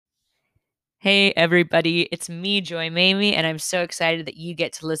Hey, everybody, it's me, Joy Mamie, and I'm so excited that you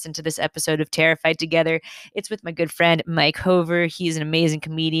get to listen to this episode of Terrified Together. It's with my good friend Mike Hover. He's an amazing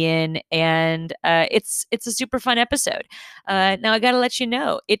comedian, and it's a super fun episode. Now, I got to let you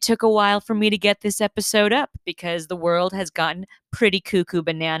know, it took a while for me to get this episode up because the world has gotten pretty cuckoo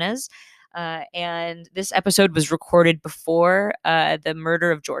bananas. And this episode was recorded before the murder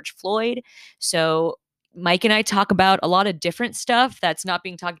of George Floyd. So Mike and I talk about a lot of different stuff that's not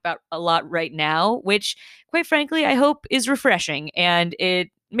being talked about a lot right now, which, quite frankly, I hope is refreshing. And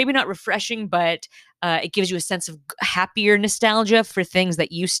it maybe not refreshing, but it gives you a sense of happier nostalgia for things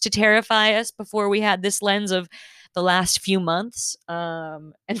that used to terrify us before we had this lens of the last few months.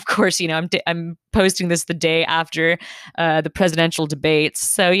 And of course, I'm posting this the day after the presidential debates,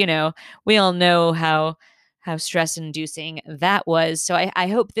 so we all know how stress inducing that was. So I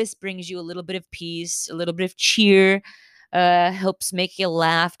hope this brings you a little bit of peace, a little bit of cheer, helps make you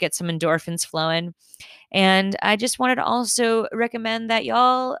laugh, get some endorphins flowing. And I just wanted to also recommend that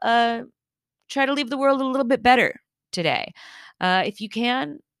y'all try to leave the world a little bit better today. If you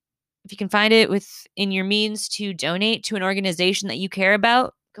can, if you can find it within your means to donate to an organization that you care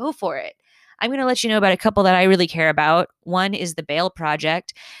about, go for it. I'm going to let you know about a couple that I really care about. One is the Bail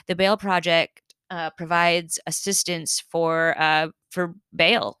Project. The Bail Project provides assistance for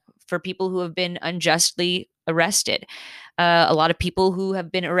bail for people who have been unjustly arrested. A lot of people who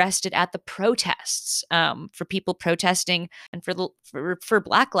have been arrested at the protests, for people protesting, and for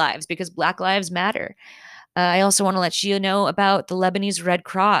Black lives, because Black lives matter. I also want to let you know about the Lebanese Red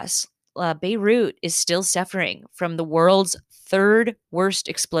Cross. Beirut is still suffering from the world's third worst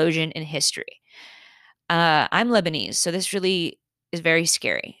explosion in history. I'm Lebanese, so this really is very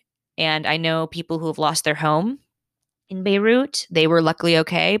scary. And I know people who have lost their home in Beirut. They were luckily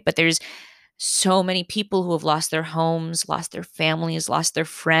okay, but there's so many people who have lost their homes, lost their families, lost their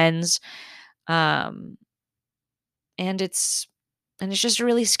friends. Um, and it's just a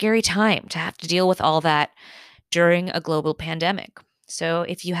really scary time to have to deal with all that during a global pandemic. So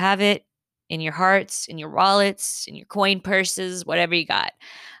if you have it in your hearts, in your wallets, in your coin purses, whatever you got,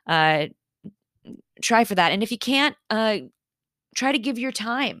 uh, try for that. And if you can't, try to give your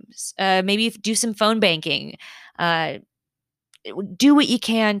times. Maybe do some phone banking. Uh, do what you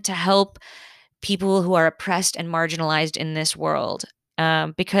can to help people who are oppressed and marginalized in this world,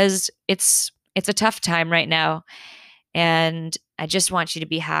 because it's a tough time right now. And I just want you to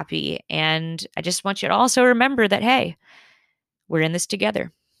be happy. And I just want you to also remember that, hey, we're in this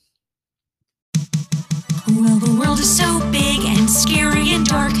together. Well, the world is so big and scary and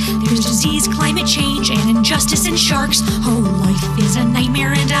dark. There's disease, climate change, and injustice and sharks. Oh, life is a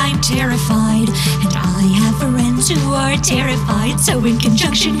nightmare and I'm terrified. And I have friends who are terrified. So in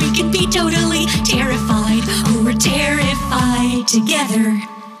conjunction we can be totally terrified. Oh, we're terrified together.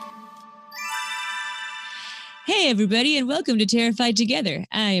 Hey, everybody, and welcome to Terrified Together.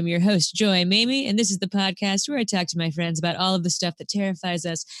 I am your host, Joy Mamie, and this is the podcast where I talk to my friends about all of the stuff that terrifies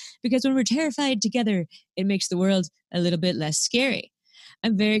us, because when we're terrified together, it makes the world a little bit less scary.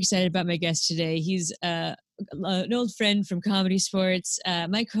 I'm very excited about my guest today. He's an old friend from Comedy Sports.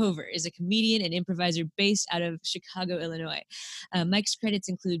 Mike Hover is a comedian and improviser based out of Chicago, Illinois. Mike's credits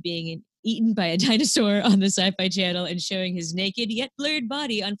include being eaten by a dinosaur on the Sci-Fi Channel and showing his naked yet blurred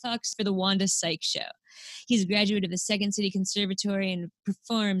body on Fox for the Wanda Sykes show. He's a graduate of the Second City Conservatory and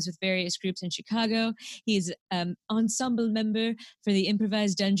performs with various groups in Chicago. He's an ensemble member for the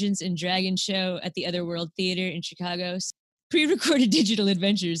Improvised Dungeons and Dragons show at the Otherworld Theater in Chicago. Pre-recorded digital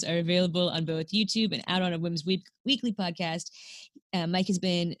adventures are available on both YouTube and out on a Whim's weekly podcast. Mike has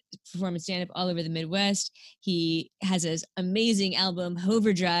been performing stand-up all over the Midwest. He has his amazing album,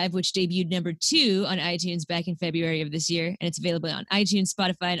 Hoverdrive, which debuted #2 on iTunes back in February of this year, and it's available on iTunes,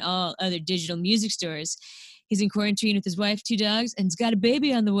 Spotify, and all other digital music stores. He's in quarantine with his wife, 2 dogs, and he's got a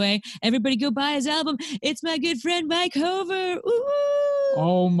baby on the way. Everybody go buy his album. It's my good friend, Mike Hover. Ooh!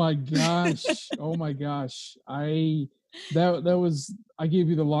 Oh my gosh. Oh my gosh. That was, I gave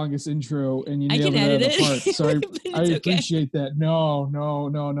you the longest intro and you nailed it out of the park. So I appreciate that. No.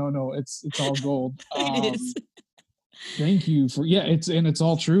 It's all gold. It is. Thank you for, it's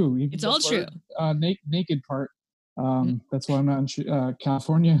all true. It's all true. Naked part. That's why I'm not in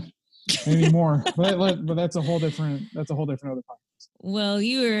California anymore. but that's a whole different other podcast. Well,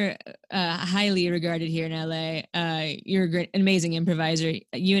 you were highly regarded here in LA. You're an amazing improviser.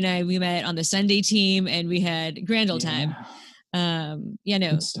 You and I, we met on the Sunday team, and we had grand old time.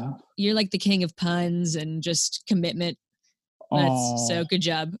 Good stuff. You're like the king of puns and just commitment. So good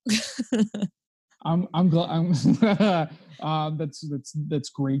job. I'm glad. That's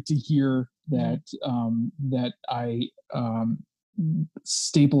great to hear that that I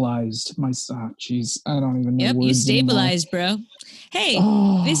stabilized my jeez, I don't even know. Yep, words you stabilized, anymore. bro. Hey,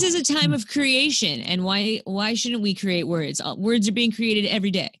 this is a time of creation, and why shouldn't we create words? Words are being created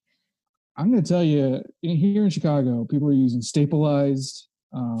every day. I'm going to tell you, here in Chicago, people are using stabilized.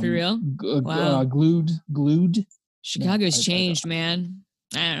 For real? Wow. Glued. Chicago's changed, man.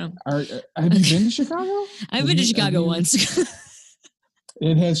 I don't know. Have you been to Chicago? I've been to Chicago once.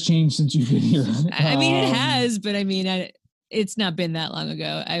 It has changed since you've been here. I mean, it has, but I mean, it's not been that long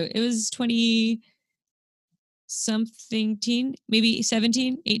ago. It was 20-something, maybe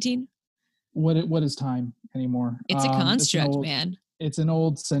 17, 18. What is time anymore? It's a construct, man. It's an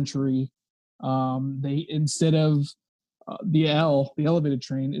old century. They, instead of the elevated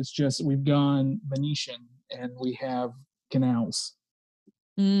train, it's just, we've gone Venetian and we have canals.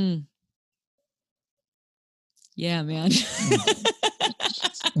 Yeah, man.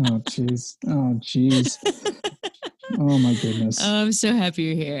 Oh jeez. Oh my goodness. I'm so happy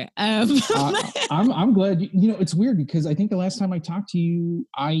you're here. I'm glad. It's weird because I think the last time I talked to you,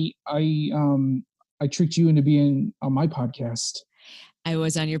 I tricked you into being on my podcast. I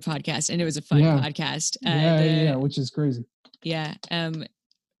was on your podcast, and it was a fun podcast. Yeah, which is crazy. Yeah.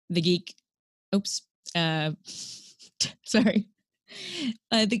 The geek. Oops. Sorry.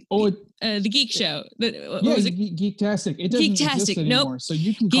 The Geek Show. What was it? Geektastic. It doesn't exist anymore, so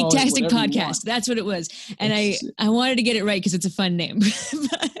you can call Geektastic it Podcast. That's what it was, and I wanted to get it right because it's a fun name.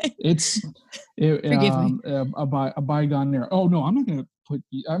 Forgive me. A bygone era. Oh no, I'm not going to put.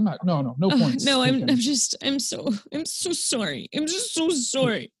 I'm not. No points. No, I'm so sorry. I'm just so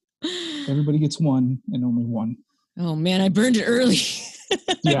sorry. Everybody gets one and only one. Oh man, I burned it early.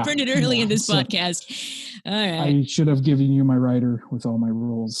 I burned it early in this podcast. All right. I should have given you my writer with all my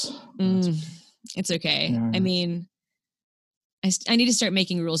rules. It's okay. Yeah. I mean, I need to start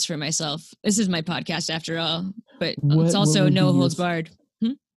making rules for myself. This is my podcast after all, but it's also no holds barred.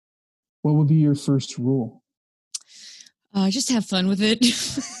 What would be your first rule? Just have fun with it.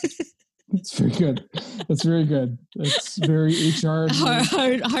 It's very good. That's very good. That's very HR.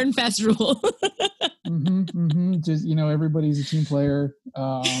 Hard and fast rule. Just, everybody's a team player.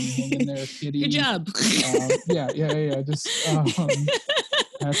 Hang in there, kitty. Good job. Yeah. Just pat on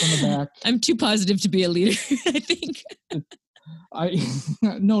the back. I'm too positive to be a leader, I think.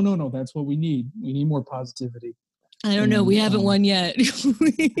 No. That's what we need. We need more positivity. I don't know. We haven't won yet.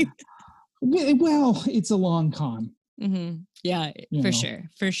 Well, it's a long con. Mm-hmm. Yeah, for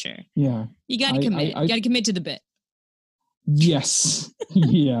sure. Yeah. You got to commit. You got to commit to the bit. Yes.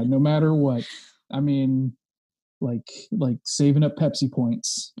 Yeah, no matter what. I mean, like saving up Pepsi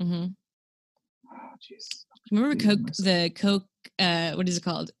points. Mm-hmm. Oh, jeez. Remember the Coke, what is it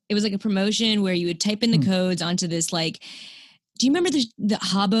called? It was like a promotion where you would type in the codes onto this, do you remember the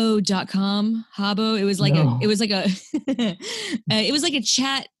Hobo.com? Hobo? It was like it was like a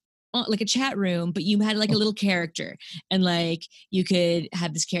chat, like a chat room, but you had like a little character, and like you could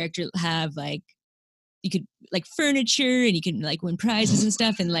have this character have you could like furniture, and you could like win prizes and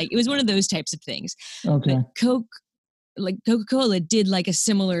stuff, and like it was one of those types of things. Okay. But Coca-Cola did like a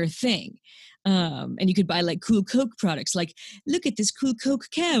similar thing. And you could buy like cool Coke products, like look at this cool Coke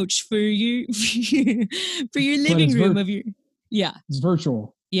couch for your living room of your it's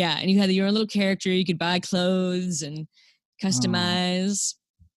virtual. Yeah, and you had your own little character. You could buy clothes and customize.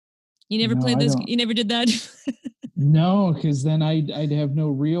 You never played those? You never did that? No, because then I'd have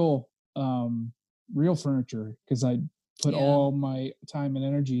no real furniture, because I'd put all my time and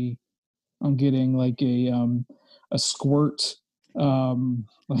energy on getting like a squirt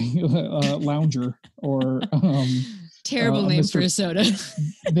lounger or terrible name for a soda.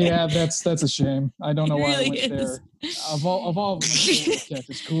 Yeah, that's a shame. I don't know why I went is. there. Of all of them,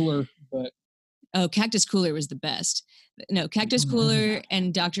 Cactus Cooler, but Cactus Cooler was the best. No, Cactus Cooler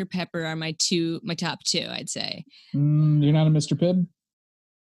and Dr. Pepper are my top two, I'd say. You're not a Mr. Pibb?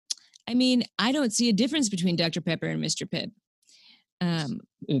 I mean, I don't see a difference between Dr. Pepper and Mr. Pibb.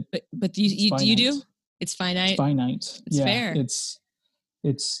 But you do? It's finite. It's finite. It's fair.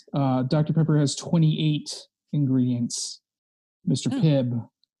 It's Dr. Pepper has 28 ingredients. Mr. Pibb,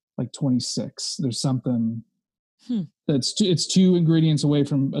 like 26. There's something it's 2 ingredients away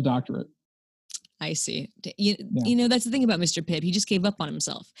from a doctorate. I see. You know, that's the thing about Mr. Pibb. He just gave up on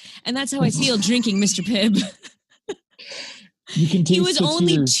himself. And that's how I feel drinking Mr. Pibb. You can taste he was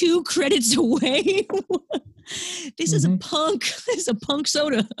only tears. 2 credits away. This is a punk. This is a punk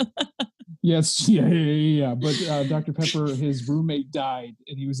soda. Yes, yeah. But Dr. Pepper, his roommate died,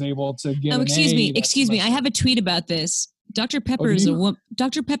 and he was able to get. Excuse me. I have a tweet about this. Dr. Pepper is a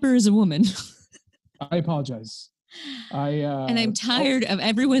woman. I apologize. And I'm tired of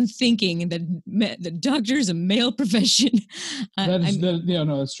everyone thinking that the doctor is a male profession.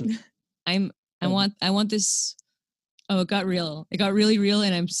 That's true. I want this. Oh, it got real. It got really real,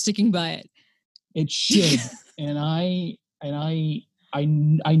 and I'm sticking by it. It should, and I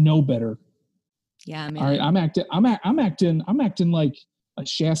know better. Yeah, man. All right, I'm acting like a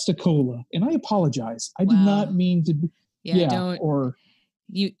Shasta Cola, and I apologize. I did not mean to.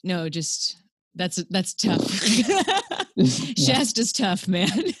 That's tough. Shasta's tough, man.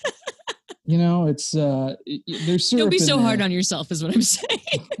 It's there's syrup. Don't be so in hard on yourself, is what I'm saying.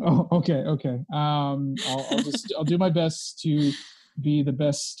 Oh, okay. I'll do my best to be the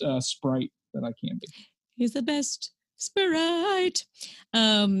best Sprite that I can be. He's the best Sprite.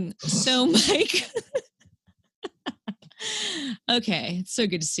 So Mike. Okay, it's so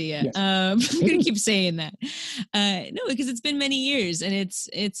good to see you. Yes. I'm gonna keep saying that. No, because it's been many years, and it's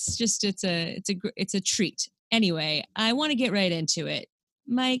a treat. Anyway, I want to get right into it,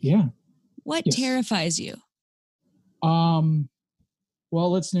 Mike. Yeah. What terrifies you? Well,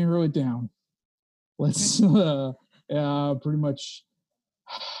 let's narrow it down. Let's pretty much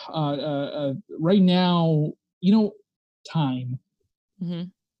right now. Time. Mm-hmm.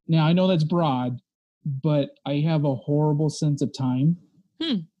 Now I know that's broad, but I have a horrible sense of time.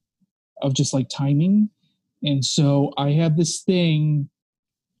 Of just like timing, and so I have this thing,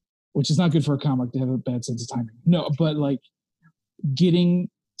 which is not good for a comic to have a bad sense of timing. No, but like getting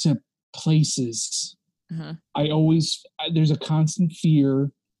to places. Uh-huh. There's a constant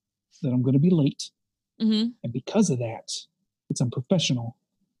fear that I'm going to be late. Mm-hmm. And because of that, it's unprofessional.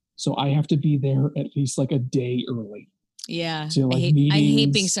 So I have to be there at least like a day early. Yeah. To like I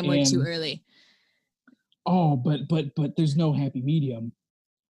hate being somewhere too early. Oh, but there's no happy medium.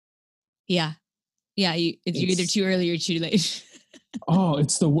 Yeah. Yeah. You're either too early or too late. Oh,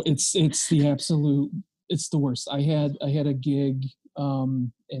 it's the absolute, it's the worst. I had a gig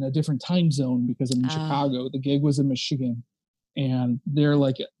in a different time zone because I'm in Chicago. The gig was in Michigan, and they're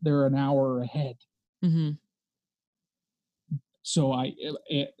an hour ahead. Mm-hmm. So I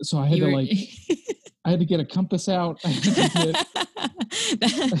had I had to get a compass out.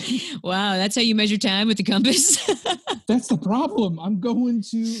 Wow, that's how you measure time, with the compass? That's the problem. I'm going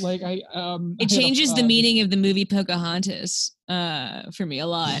to it changes the meaning of the movie Pocahontas for me a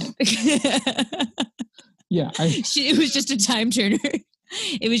lot. Yeah, it was just a time turner.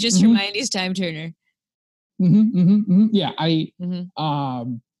 It was just Hermione's time turner. Yeah,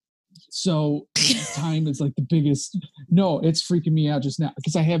 so time is like the biggest. No, it's freaking me out just now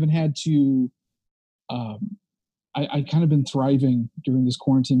because I haven't had to. I kind of been thriving during this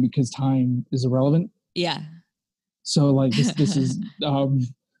quarantine because time is irrelevant. Yeah. So like this is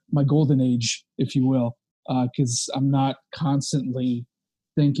my golden age, if you will, because I'm not constantly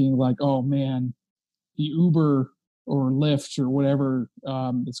thinking like, oh man, the Uber or Lyft or whatever,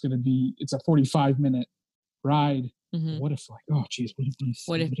 it's a 45-minute ride. Mm-hmm. What if like, oh geez,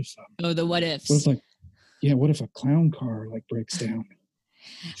 what if the what ifs. What if a clown car like breaks down?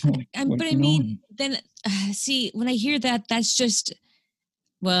 But I mean, then see, when I hear that, that's just,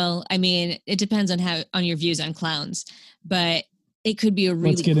 well, I mean, it depends on your views on clowns, but it could be a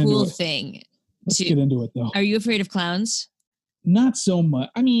really cool thing. Let's get into it though. Are you afraid of clowns? Not so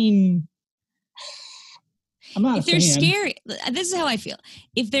much. I mean, I'm not. If they're scary, this is how I feel.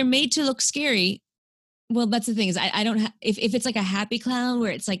 If they're made to look scary, well, that's the thing is I don't if it's like a happy clown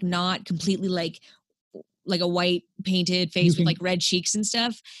where it's like not completely like a white painted face with like red cheeks and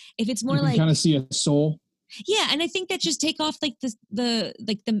stuff. If it's more like kind of see a soul. Yeah, and I think that just take off like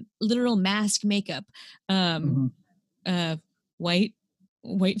the literal mask makeup, white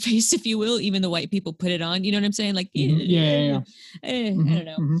face, if you will. Even the white people put it on. You know what I'm saying? Like, yeah. I don't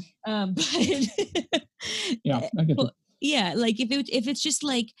know. But yeah, I get that. Yeah, like if it's just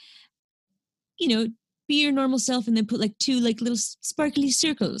like, be your normal self and then put like two like little sparkly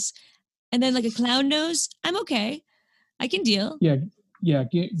circles. And then like a clown nose, I'm okay. I can deal. Yeah.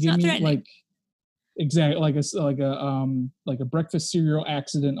 Give me like exactly like a breakfast cereal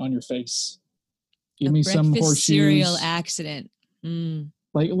accident on your face. Give me some horseshoes. Cereal accident.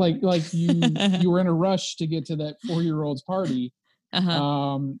 Like you were in a rush to get to that 4-year-old's party.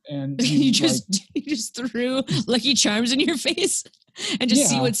 And you just threw Lucky Charms in your face and just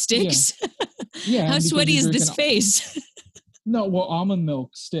see what sticks. Yeah. How sweaty is this face? No, well, almond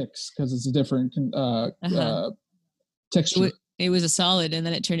milk sticks because it's a different texture. It was a solid, and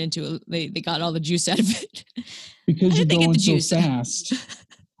then it turned into they got all the juice out of it. Because you're going so fast.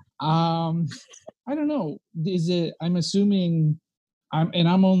 I don't know. I'm assuming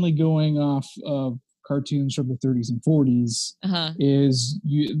I'm only going off of cartoons from the 30s and 40s.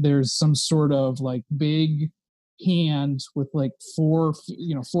 There's some sort of like big hand with like four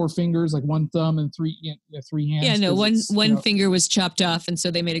fingers, like one thumb and three hands. Yeah, no, one finger was chopped off, and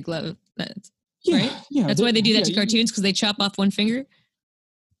so they made a glove. Right? Yeah. That's why they do that to cartoons, because they chop off one finger.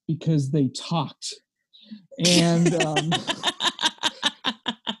 Because they talked, and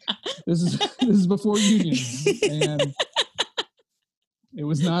this is before unions, and it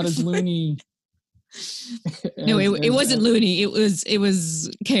was not as loony. No, it wasn't loony. It was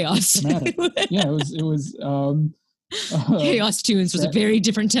chaos. Yeah, it was. Chaos Tunes was a very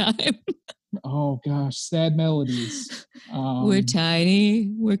different time. Oh gosh, sad melodies. We're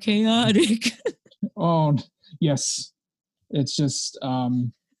tiny. We're chaotic. Oh yes, it's just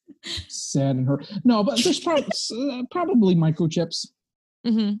sad and hurt. No, but there's probably microchips.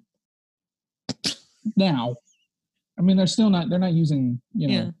 Mm-hmm. Now, I mean, they're not using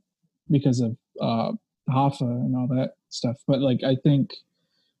because of Hoffa and all that stuff. But like, I think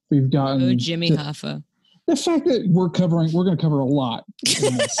we've gotten Jimmy Hoffa. The fact that we're going to cover a lot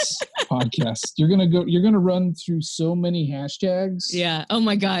in this podcast. You're going to run through so many hashtags. Yeah. Oh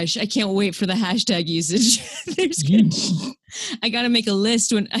my gosh. I can't wait for the hashtag usage. I got to make a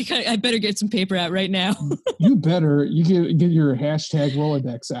list I better get some paper out right now. You better. You get your hashtag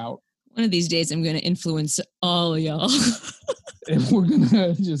Rolodex out. One of these days I'm going to influence all of y'all. And we're going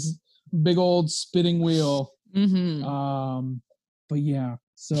to just big old spinning wheel. Mm-hmm. But yeah.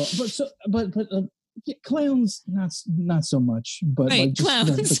 But clowns, not so much, but right, like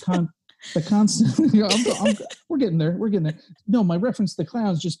just clowns. the constant. We're getting there. No, my reference to the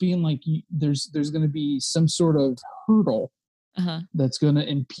clowns just being like there's going to be some sort of hurdle that's going to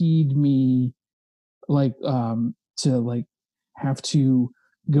impede me, like to like have to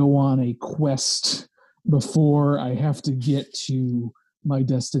go on a quest before I have to get to my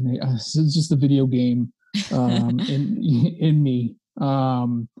destination. It's just a video game in me.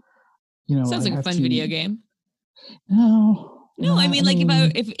 Sounds like a fun video game. No, I mean, like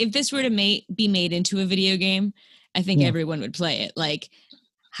if this were to be made into a video game, I think everyone would play it. Like,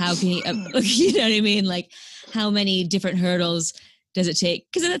 how can you, you know what I mean? Like, how many different hurdles does it take?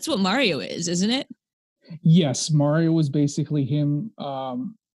 Because that's what Mario is, isn't it? Yes, Mario was basically him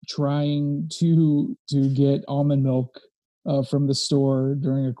trying to get almond milk from the store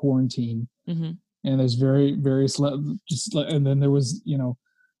during a quarantine, and there's various and then there was the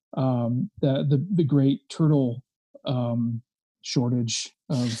great turtle shortage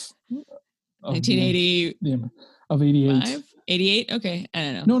of 1980 of 88. 88? Okay, I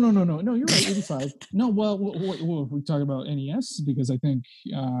don't know. No, you're right, 85. No, well, we talk about NES because I think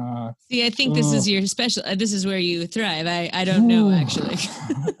see, I think this is your special, this is where you thrive. I don't know, actually.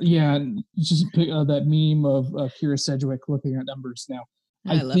 Yeah, just pick that meme of Kira Sedgwick looking at numbers now.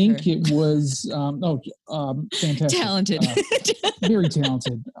 I think her. It was fantastic, talented, very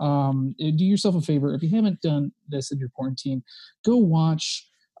talented. Do yourself a favor, if you haven't done this in your quarantine, go watch.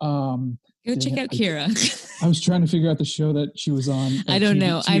 Go check out Kira. I was trying to figure out the show that she was on. I don't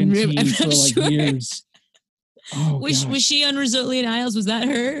know. I'm not sure. Years. Oh, was she on Rizzoli and Isles? Was that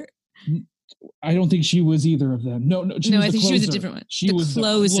her? I don't think she was either of them. No. I think she was a different one. She was the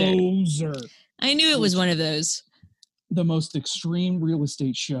closer. I knew it was one of those. The most extreme real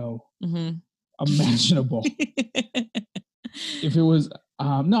estate show imaginable. If it was,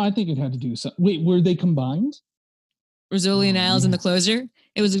 no, I think it had to do something. Wait, were they combined? Rizzoli and Isles and the closer.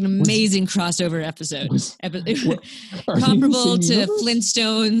 It was an amazing crossover episode. Comparable to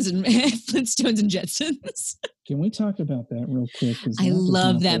Flintstones and Jetsons. Can we talk about that real quick? I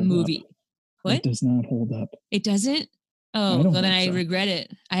love that movie. What? It does not hold up. It doesn't? Oh, well, then I regret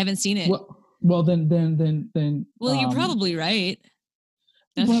it. I haven't seen it. Well, then. Well, you're probably right.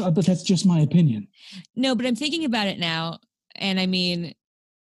 Well, but that's just my opinion. No, but I'm thinking about it now, and I mean,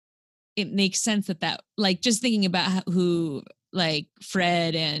 it makes sense that like just thinking about who like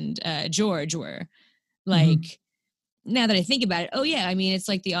Fred and George were, like now that I think about it, oh yeah, I mean it's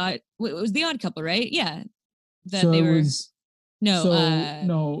like it was the Odd Couple, right? Yeah, that so they were.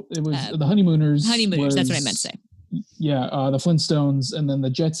 No, it was the Honeymooners. Honeymooners. That's what I meant to say. Yeah, the Flintstones, and then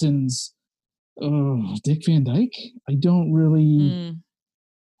the Jetsons. Oh, Dick Van Dyke. I don't really.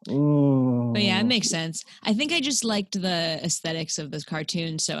 Oh. But yeah, it makes sense. I think I just liked the aesthetics of this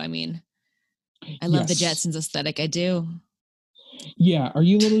cartoon. So I mean, I love the Jetsons aesthetic. I do. Yeah, are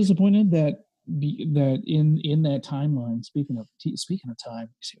you a little disappointed that in that timeline? Speaking of time,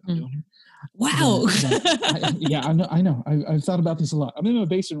 see what I'm doing here? Wow. I know. I've thought about this a lot. I'm in my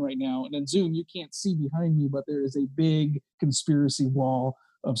basement right now, and in Zoom you can't see behind me, but there is a big conspiracy wall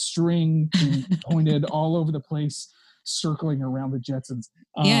of string pointed all over the place, circling around the Jetsons.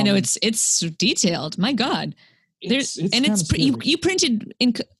 Yeah, no, it's detailed. My God, you printed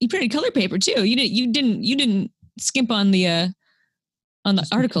color paper too. You didn't skimp on the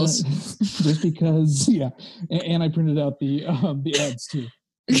articles. Just because, yeah. And I printed out the ads too.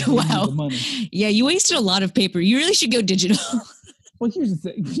 Wow. The money. Yeah, you wasted a lot of paper. You really should go digital. Well, here's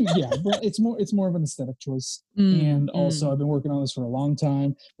the thing. Yeah, well, it's more of an aesthetic choice. And also I've been working on this for a long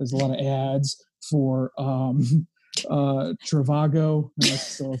time. There's a lot of ads for Travago, and that's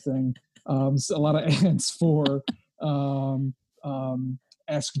still a thing. So a lot of ads for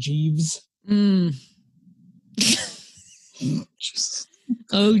Ask Jeeves.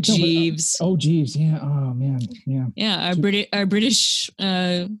 Oh, Jeeves. Oh, Jeeves. Yeah. Oh, man. Yeah. Yeah. Our British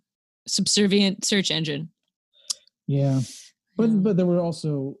subservient search engine. Yeah. But there were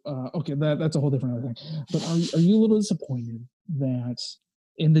also okay. That's a whole different other thing. But are you a little disappointed that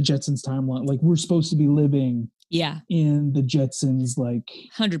in the Jetsons timeline, like we're supposed to be living? Yeah. In the Jetsons, like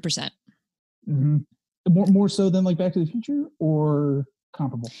 100%. More so than like Back to the Future, or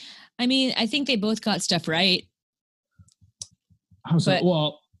comparable? I mean, I think they both got stuff right. How so?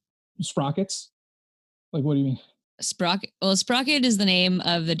 Well, Sprockets. Like, what do you mean? Sprocket. Well, Sprocket is the name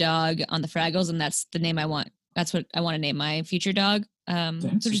of the dog on the Fraggles, and that's the name I want. That's what I want to name my future dog. So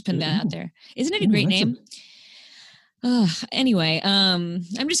just pin that out there. Isn't it a great name? Anyway, I'm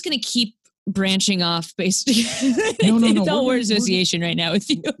just gonna keep branching off based. No. It's all word association right now with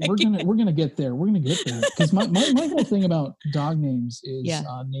you. We're gonna get there. We're gonna get there because my whole thing about dog names is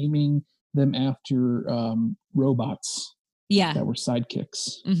naming them after robots. Yeah. That were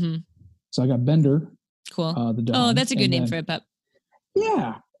sidekicks. So I got Bender. Cool. The dog. Oh, that's a good name for a pup.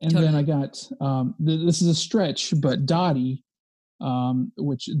 Yeah. And then I got, this is a stretch, but Dottie,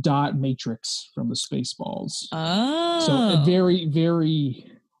 which Dot Matrix from the Spaceballs. Oh. So very, very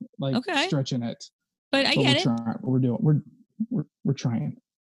stretching it. But I get it. We're trying.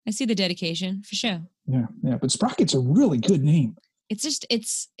 I see the dedication for sure. Yeah. But Sprocket's a really good name. It's just,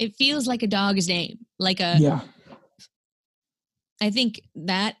 it feels like a dog's name. Yeah. I think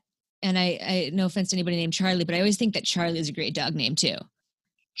that, and I no offense to anybody named Charlie, but I always think that Charlie is a great dog name too.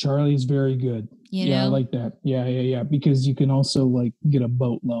 Charlie is very good. I like that. Yeah. Because you can also get a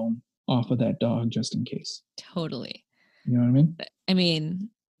boat loan off of that dog just in case. Totally. You know what I mean? I mean,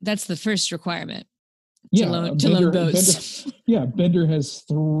 that's the first requirement. To loan boats. Bender has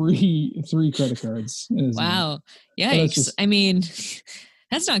three credit cards. Wow. Yikes. I mean,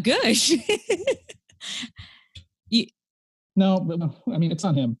 that's not good. No, I mean, it's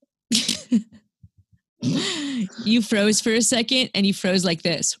on him. You froze for a second, and you froze like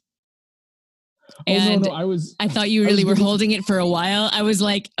this. And no, I thought you really were holding it for a while. I was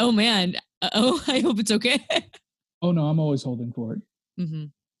like, oh man, I hope it's okay. Oh no, I'm always holding for it.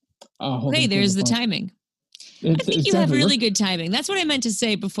 Hey, there's the timing. I think you have really good timing. That's what I meant to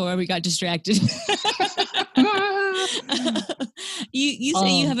say before we got distracted. You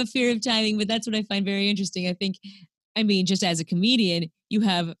say you have a fear of timing, but that's what I find very interesting. I mean, just as a comedian, you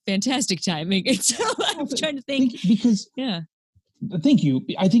have fantastic timing. And so I'm trying to think. Thank you.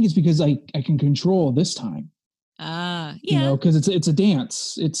 I think it's because I can control this time. Yeah. Because it's a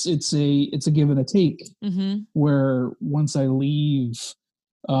dance. It's a give and a take. Where once I leave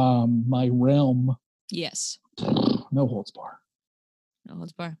my realm, yes, no holds bar. No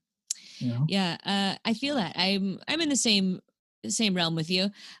holds bar. Yeah. I feel that I'm in the same realm with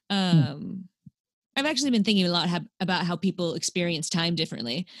you. I've actually been thinking a lot about how people experience time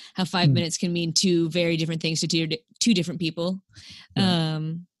differently. How 5 minutes can mean two very different things to two different people.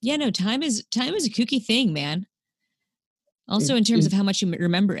 Right. Time is a kooky thing, man. Also, in terms of how much you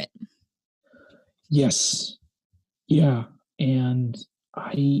remember it. Yes. Yeah, and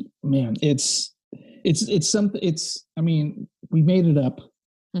it's something. I mean, we made it up,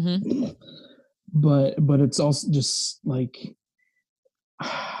 but it's also just like.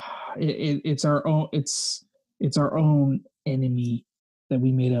 It's our own. It's our own enemy that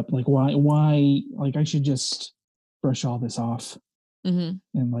we made up. Like why? Like I should just brush all this off and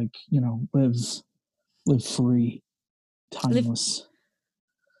live free, timeless.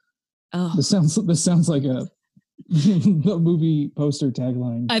 This sounds like a the movie poster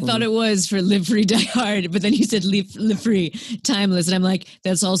tagline. I thought it was for Live Free, Die Hard, but then you said live free, timeless, and I'm like,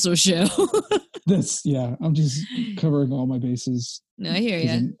 that's also a show. I'm just covering all my bases. No, I hear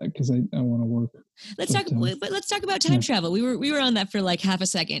you. Because I want to work. Let's talk about time travel. We were on that for like half a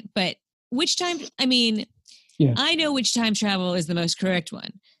second, but which time? I mean, I know which time travel is the most correct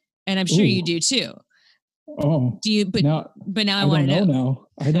one, and I'm sure you do too. Oh, do you? But now I want to know. Now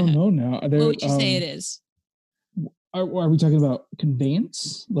I don't know now. What would you say it is? Are we talking about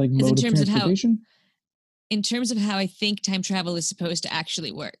conveyance, like mode of transportation? In terms of how I think time travel is supposed to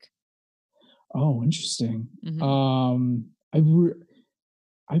actually work. Oh, interesting.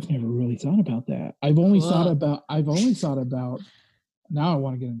 I've never really thought about that. I've only thought about. Now I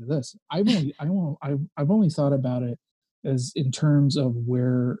want to get into this. I've only thought about it as in terms of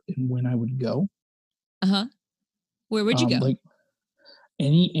where and when I would go. Where would you go? Like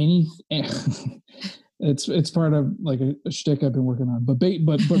any. It's part of like a shtick I've been working on, but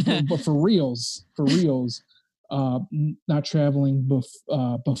for reals, not traveling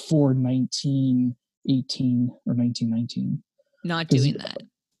before 1918 or 1919. Not doing that.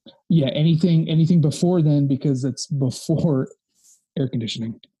 Yeah, anything before then, because it's before air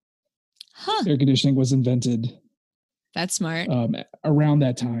conditioning. Air conditioning was invented. That's smart. Around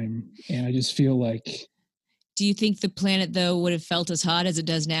that time, and I just feel like. Do you think the planet though would have felt as hot as it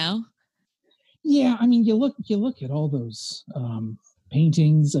does now? Yeah, I mean, you look at all those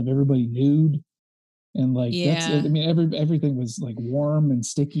paintings of everybody nude, and like that's it. I mean, everything was like warm and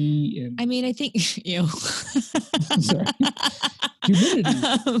sticky. And I mean, I think sorry,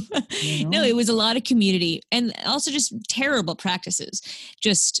 humidity. No, it was a lot of community, and also just terrible practices,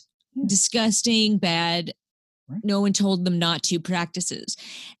 just disgusting, bad. Right. No one told them not to practices.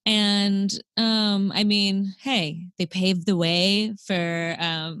 And I mean, hey, they paved the way for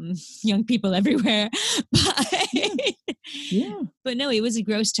young people everywhere. But no, it was a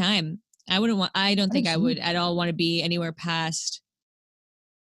gross time. I don't think I would at all want to be anywhere past.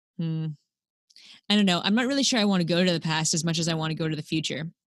 I don't know. I'm not really sure I want to go to the past as much as I want to go to the future.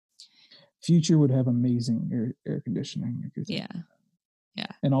 Future would have amazing air conditioning. Yeah. Yeah.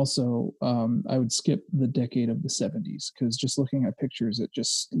 And also, I would skip the decade of the 70s because just looking at pictures, it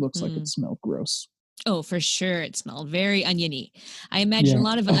just looks like it smelled gross. Oh, for sure. It smelled very oniony. I imagine a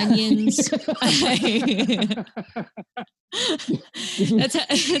lot of onions.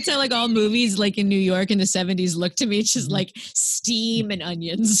 That's how like all movies like in New York in the 70s look to me. It's just like steam and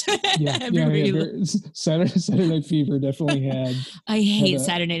onions. Saturday Night Fever definitely had. I hate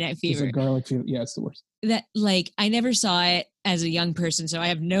Saturday Night Fever. It's a garlic fever. Yeah, it's the worst. That like I never saw it as a young person, so I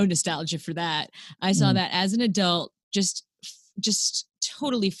have no nostalgia for that. I saw that as an adult, just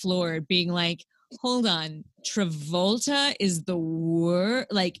totally floored, being like, hold on, Travolta is the worst.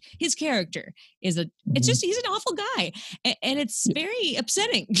 Like his character is it's just, he's an awful guy. And it's very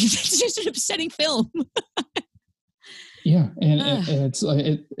upsetting. It's just an upsetting film. Yeah. And it's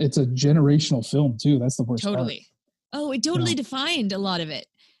a generational film too. That's the worst part. Oh, it totally defined a lot of it.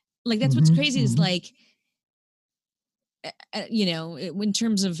 Like that's what's crazy is like, in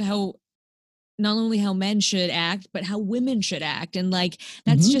terms of how, not only how men should act, but how women should act. And like,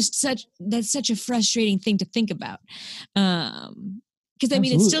 that's such a frustrating thing to think about. Because I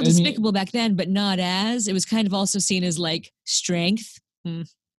mean, it's still despicable back then, but not as, it was kind of also seen as like strength.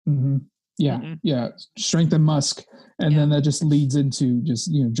 Yeah. Strength and Musk. And then that just leads into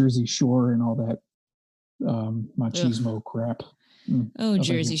just, Jersey Shore and all that machismo crap.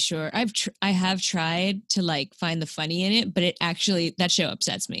 Jersey Shore. I have tried to like find the funny in it, but that show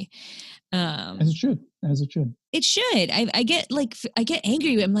upsets me. As it should. It should. I get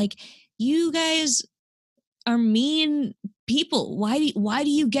angry. I'm like, you guys are mean people. Why do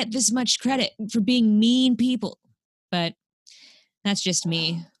you get this much credit for being mean people? But that's just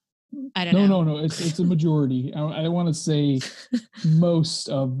me. I don't know. No. It's a majority. I want to say most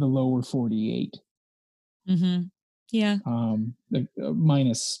of the lower 48. Yeah.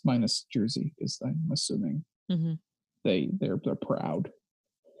 Minus Jersey, because I'm assuming they're proud.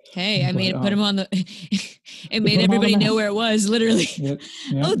 Hey, I mean, put them on it made everybody know where it was, literally.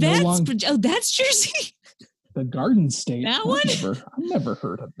 That's Jersey. The Garden State. That one? I've never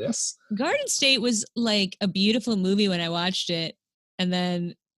heard of this. Garden State was like a beautiful movie when I watched it, and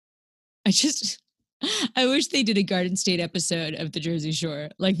then I wish they did a Garden State episode of the Jersey Shore.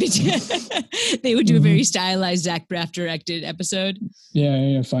 Like they would do a very stylized Zach Braff directed episode.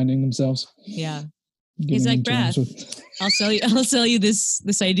 Yeah, finding themselves. Yeah. Hey, Zach Braff, I'll sell you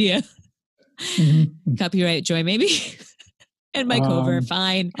this idea. Copyright Joy, maybe. And Mike Hover,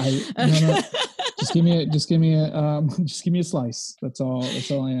 fine. No. Just give me a slice. That's all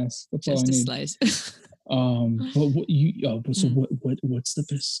I ask. That's all I need. Just a slice. What's the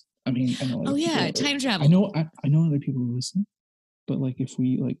best? I mean, I know. Time travel. I know other people are listening, but like if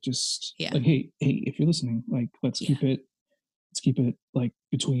we like just like, hey, if you're listening, like let's keep it like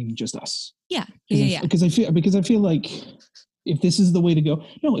between just us. Yeah. Because I feel like if this is the way to go,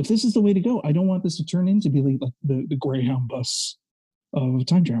 I don't want this to turn into be like the Greyhound bus of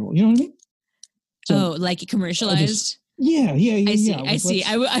time travel. You know what I mean? So, like commercialized. Yeah. I see.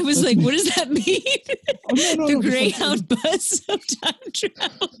 I was like, what does that mean? The Greyhound bus of time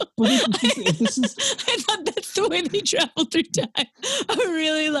travel. If this is, I thought that's the way they travel through time. A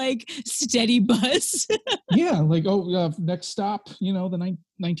really like steady bus. Yeah, like next stop, the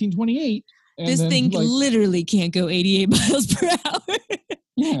 1928. And this thing literally can't go 88 miles per hour.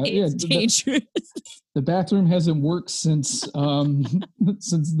 Yeah, it's dangerous. The bathroom hasn't worked since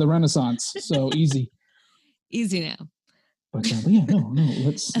since the Renaissance, so easy now. But yeah,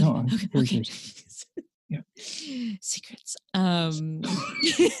 let's okay. Yeah. Secrets.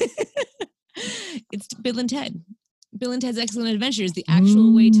 It's Bill and Ted. Bill and Ted's Excellent Adventure is the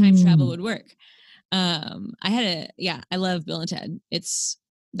actual way time travel would work. I love Bill and Ted.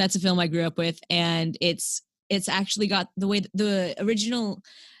 That's a film I grew up with, and it's actually got the way the original.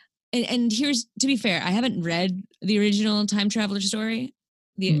 And here's, to be fair, I haven't read the original time traveler story,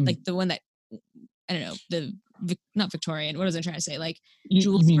 like the one that, I don't know, not Victorian. What was I trying to say? Like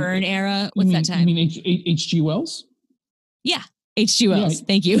Jules Verne era. What's that time? You mean H.G. Wells? Yeah, H.G. Wells. Yeah,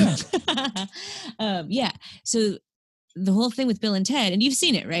 thank you. Yeah. So the whole thing with Bill and Ted, and you've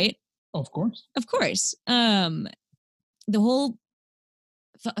seen it, right? Of course. Of course. The whole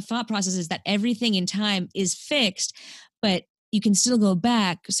thought process is that everything in time is fixed, but you can still go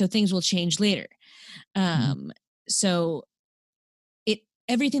back, so things will change later. So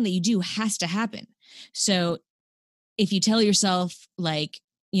everything that you do has to happen. So if you tell yourself, like,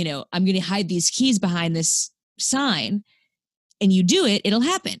 I'm going to hide these keys behind this sign, and you do it, it'll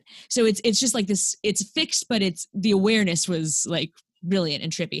happen. So it's just like this, it's fixed, but the awareness was like brilliant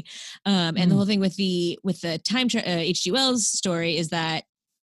and trippy. And the whole thing with the time H.G. Wells story is that,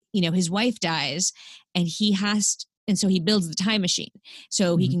 his wife dies, and so he builds the time machine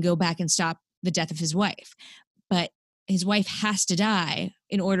so he can go back and stop the death of his wife. But his wife has to die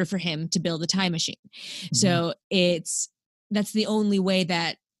in order for him to build a time machine. So that's the only way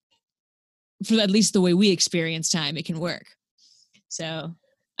that, for at least the way we experience time, it can work. So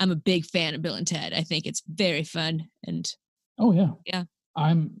I'm a big fan of Bill and Ted. I think it's very fun. And yeah,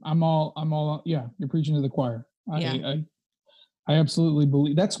 I'm all yeah, you're preaching to the choir. I absolutely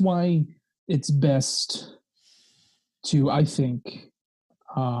believe that's why it's best to, I think,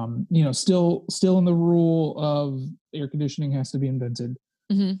 still in the rule of air conditioning has to be invented,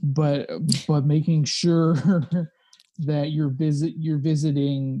 but making sure that you're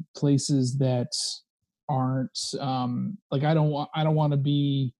visiting places that aren't like, I don't want to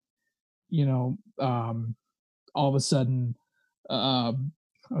be, all of a sudden,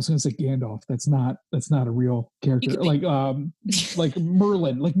 I was going to say Gandalf. That's not a real character. Like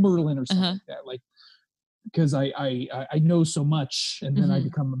Merlin or something like that. Like, because I know so much, and then I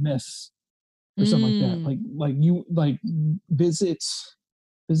become a myth or something like that. Like you visit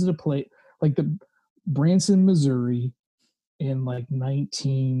a place like the Branson, Missouri, in like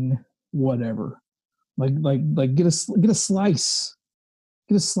 19 whatever. Like get a slice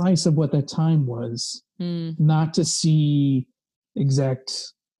of what that time was, not to see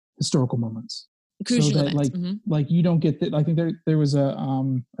exact historical moments. Crucial so that events. like you don't get that. I think there was a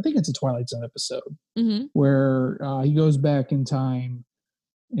I think it's a Twilight Zone episode where he goes back in time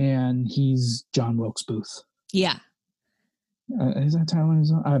and he's John Wilkes Booth. Yeah. Is that Twilight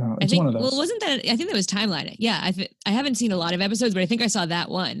Zone? I don't know. It's one of those. Well, wasn't that? I think that was Timeline. Yeah, I haven't seen a lot of episodes, but I think I saw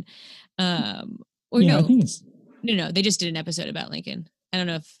that one. I think it's no. They just did an episode about Lincoln. I don't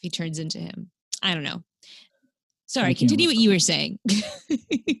know if he turns into him. I don't know. Sorry, continue what you were saying.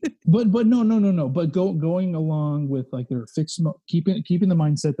 but no. But going along with like there are fixed keeping the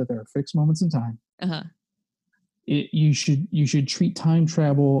mindset that there are fixed moments in time. You should treat time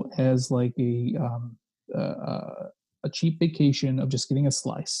travel as like a cheap vacation of just getting a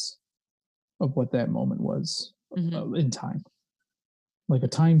slice of what that moment was in time, like a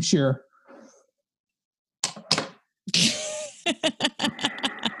timeshare.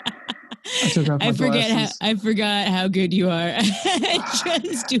 I forgot how good you are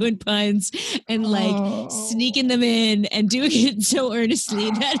just doing puns and like sneaking them in and doing it so earnestly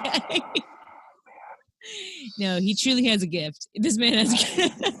that no, he truly has a gift. This man has a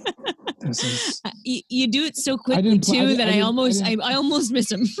gift. You do it so quickly too that I almost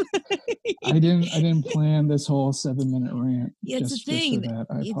miss him. I didn't plan this whole 7-minute rant. Yeah, it's a thing. Just for that.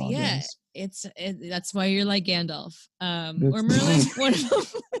 I apologize. Yeah, that's why you're like Gandalf or Merlin. One of them.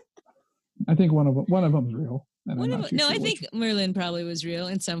 I think one of them's real. I think Merlin probably was real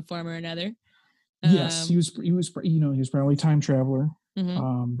in some form or another. Yes, he was probably a time traveler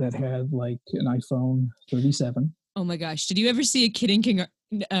that had like an iPhone 37. Oh my gosh! Did you ever see a Kid in King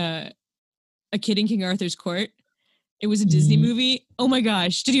Arthur's Court? It was a Disney movie. Oh my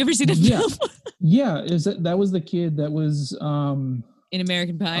gosh! Did you ever see that film? Yeah, that was the kid that was in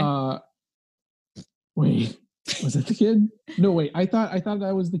American Pie? Wait, was it the kid? No, wait. I thought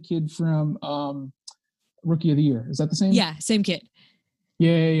that was the kid from Rookie of the Year. Is that the same? Yeah, same kid.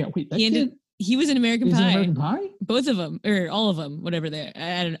 Yeah. Wait, that kid. He was in American Is Pie. in American Pie? Both of them, or all of them, whatever they.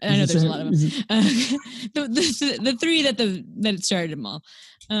 I know there's a lot of them. The three that it started them all.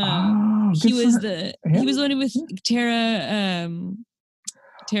 He was the one with Tara.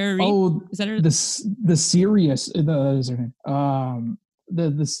 Tara Reid. Oh, is that her? The serious. Is her name?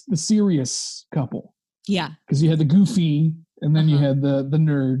 The serious couple. Yeah, because you had the goofy, and then you had the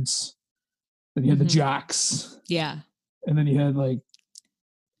nerds, then you had the jocks. Yeah, and then you had like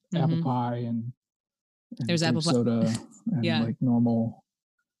apple pie and there's apple soda and like normal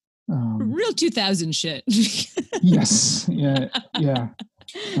real 2000 shit. Yes. Yeah.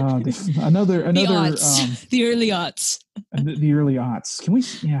 Another the aughts. The early aughts. The early aughts. Can we?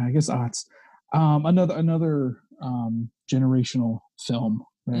 Yeah, I guess aughts. Another generational film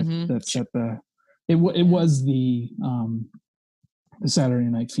that set the. It was the Saturday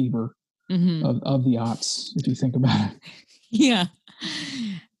Night Fever of the aughts, if you think about it. Yeah.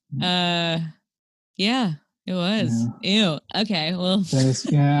 Yeah, it was. Yeah. Ew. Okay. Well.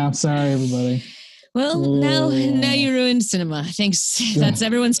 I'm sorry, everybody. Well, now you ruined cinema. Thanks. Yeah. That's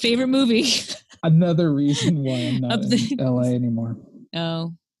everyone's favorite movie. Another reason why I'm not in LA anymore.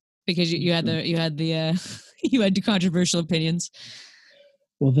 Oh, because you had the controversial opinions.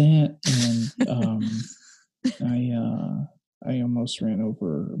 Well, that and I almost ran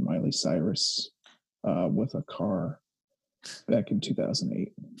over Miley Cyrus with a car back in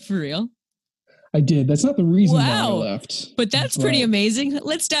 2008. For real? I did. That's not the reason why I left. But that's pretty amazing.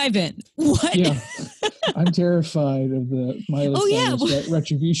 Let's dive in. What? Yeah. I'm terrified of the Miley Cyrus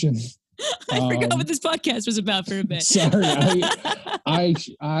retribution. I forgot what this podcast was about for a bit. Sorry.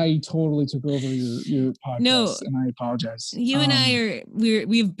 I totally took over your podcast, and I apologize. You and I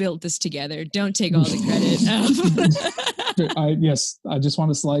we've built this together. Don't take all the credit. I just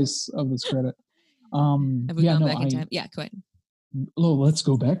want a slice of this credit. Have we gone back in time? Yeah, go ahead. Oh, let's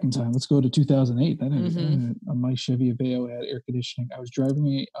go back in time. Let's go to 2008. My Chevy Aveo had air conditioning. I was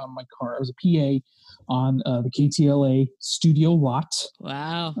driving my car. I was a PA on the KTLA studio lot.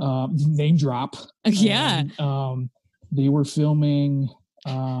 Wow. Name drop. Yeah. And, they were filming.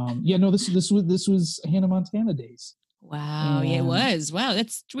 This was Hannah Montana days. Wow. Yeah, it was. Wow,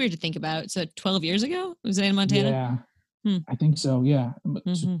 that's weird to think about. So 12 years ago, was it Hannah Montana? Yeah. I think so. Yeah.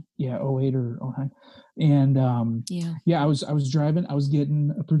 08 or 09. And I was driving. I was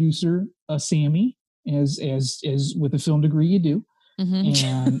getting a producer, Sammy, as with a film degree you do.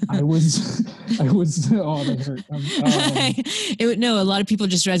 And I was oh, that hurt. A lot of people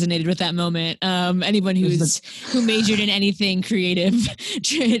just resonated with that moment. Anyone who majored in anything creative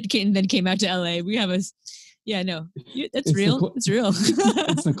and then came out to LA. We have that's real. It's real.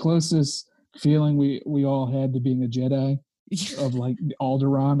 It's the closest feeling we all had to being a Jedi, of like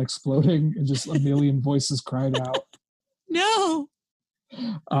Alderaan exploding and just a million voices cried out. No.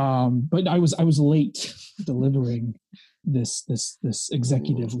 But I was late delivering this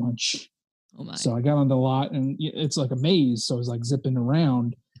executive lunch. Oh my. So I got on the lot, and it's like a maze, so I was like zipping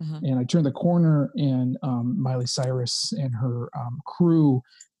around, and I turned the corner, and Miley Cyrus and her crew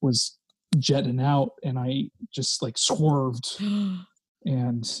was jetting out, and I just like swerved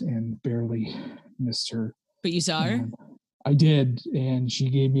and barely missed her. But you saw her? I did, and she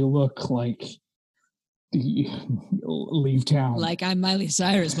gave me a look like, leave town. Like, I'm Miley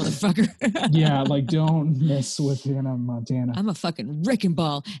Cyrus, motherfucker. Yeah, like, don't mess with Hannah Montana. I'm a fucking wrecking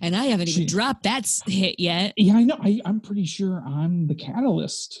ball, and I haven't even dropped that hit yet. Yeah, I know. I'm pretty sure I'm the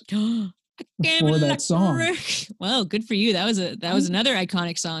catalyst for that song. Well, good for you. That was another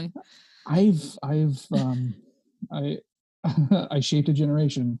iconic song. I shaped a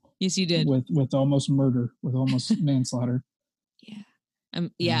generation. Yes, you did. With almost murder, with almost manslaughter.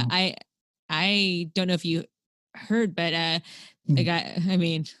 Yeah. I don't know if you heard, but I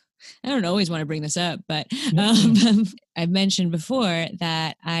don't always want to bring this up, but I've mentioned before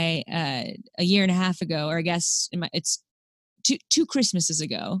that I a year and a half ago, or I guess it's two Christmases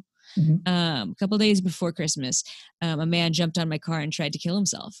ago, a couple days before Christmas, a man jumped on my car and tried to kill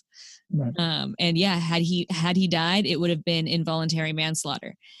himself. Right. And yeah, had he died, it would have been involuntary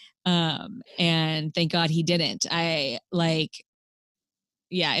manslaughter. And thank God he didn't. It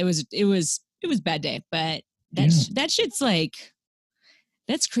was a bad day, but that shit's like,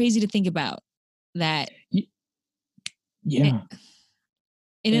 that's crazy to think about. That in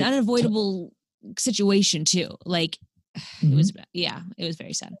an unavoidable situation too. Like it was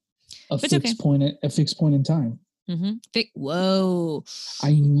very sad. A fixed point in time. Whoa!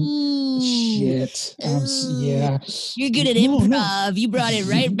 Shit. Yeah. You're good at improv. No. You brought it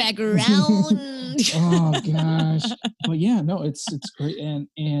right back around. Oh gosh! But yeah, no, it's great, and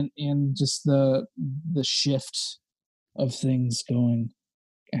just the shift of things going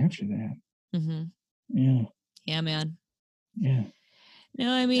after that. Mm-hmm. Yeah. Yeah, man. Yeah.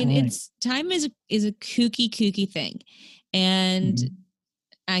 No, I mean, time is a kooky thing. And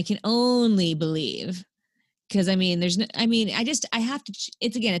I can only believe, because I mean, I have to,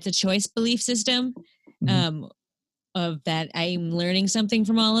 it's a choice belief system, of that I'm learning something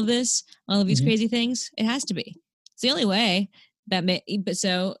from all of this, all of these crazy things. It has to be. It's the only way but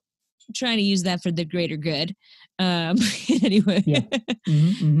so trying to use that for the greater good. Anyway. Yeah. But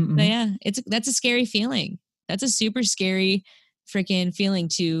yeah, that's a scary feeling. That's a super scary freaking feeling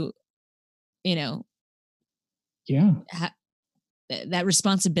to, yeah, that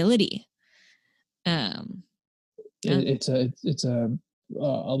responsibility. It's a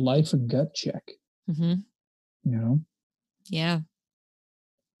life and gut check. Yeah. Yeah.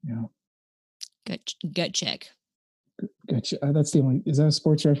 Gut check. Gotcha. That's the only. Is that a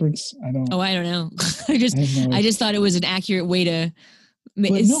sports reference? I don't. Oh, I don't know. I just thought it was an accurate way to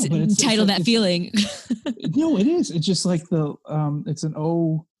title that feeling. No, it is. It's just like it's an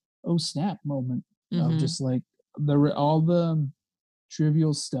snap moment of just like all the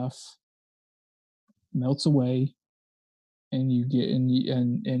trivial stuff melts away, and you get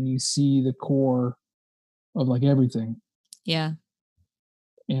and you see the core of like everything. Yeah.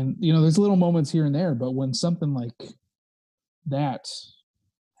 And there's little moments here and there, but when something like that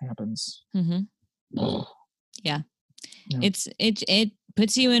happens, yeah, it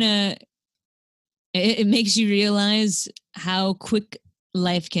puts you in it makes you realize how quick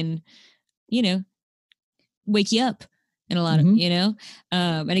life can, wake you up in a lot of, and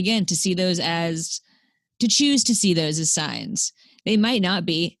again, to choose to see those as signs. They might not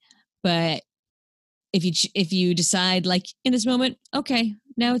be, but if you decide, like, in this moment, okay,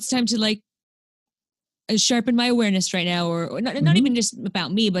 now it's time to like sharpen my awareness right now, or not even just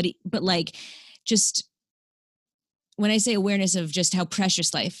about me, but like, just when I say awareness of just how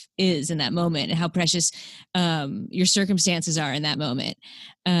precious life is in that moment, and how precious your circumstances are in that moment,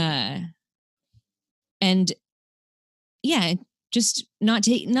 and yeah, just not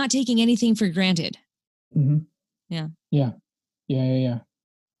taking anything for granted. Yeah.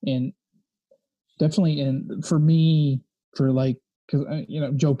 And definitely, and for me, for like, because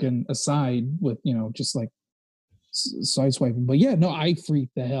joking aside with just like side swiping, but yeah, no, I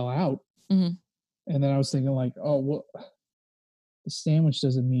freaked the hell out. And then I was thinking like, oh, well, the sandwich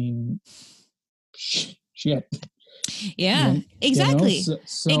doesn't mean shit. Yeah, exactly. So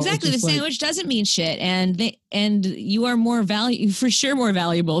exactly. The sandwich doesn't mean shit, and you are more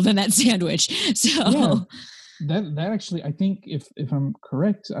valuable than that sandwich. So yeah, that actually, I think if I'm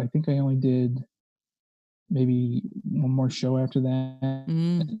correct, I think I only did maybe one more show after that,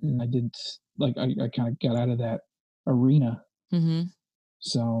 and I didn't like I kind of got out of that arena.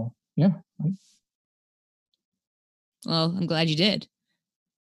 So yeah. Well, I'm glad you did.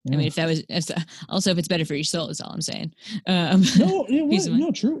 Yeah. I mean, if it's better for your soul, is all I'm saying. No, it was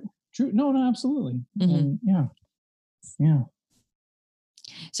no true. No, absolutely. Yeah.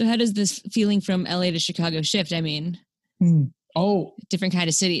 So how does this feeling from LA to Chicago shift? I mean, different kind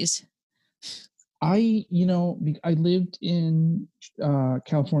of cities. I lived in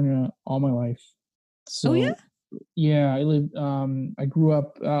California all my life. So yeah, I lived. I grew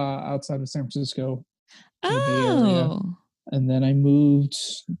up outside of San Francisco, in the Bay Area, and then I moved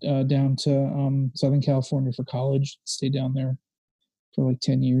down to Southern California for college. Stayed down there for like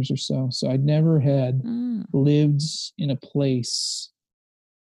 10 years or so. So I'd never had lived in a place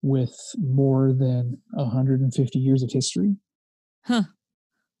with more than 150 years of history. Huh.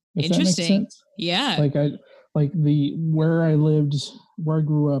 If Interesting. That makes sense. Yeah. Where I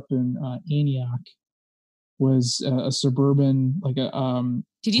grew up in Antioch was a suburban, like a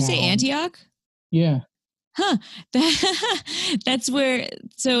Did you town. say Antioch? Yeah. Huh. That's where.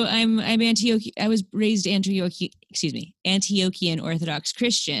 So I'm Antioch. I was raised Antiochian Orthodox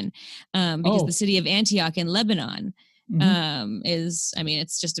Christian, because the city of Antioch in Lebanon is. I mean,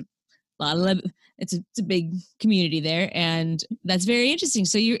 it's just a lot of it's a big community there, and that's very interesting.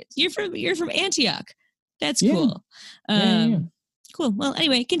 So you're from Antioch. That's cool. Yeah. Cool. Well,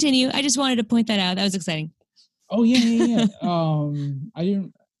 anyway, continue. I just wanted to point that out. That was exciting. Oh yeah. I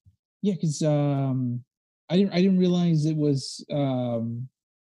didn't. Yeah, because I didn't realize it was. I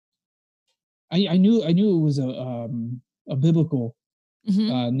knew it was a biblical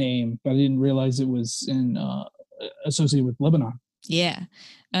name, but I didn't realize it was associated with Lebanon. Yeah,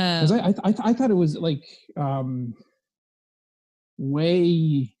 because I thought it was like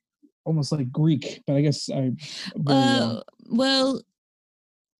way almost like Greek, but I guess I well.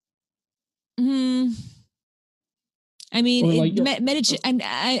 I mean, like,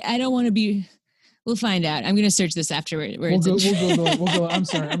 I don't want to be We'll find out. I'm going to search this after where we'll go. I'm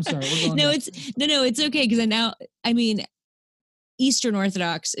sorry. We're going. No, it's okay because Eastern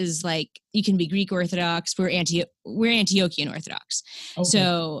Orthodox is like you can be Greek Orthodox. We're Antiochian Orthodox. Okay.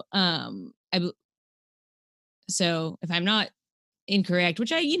 So if I'm not incorrect,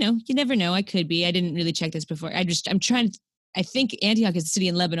 which you never know, I could be. I didn't really check this before. I think Antioch is a city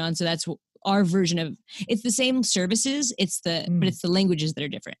in Lebanon, so that's our version of. It's the same services. But it's the languages that are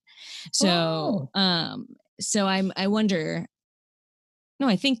different. So I wonder. No,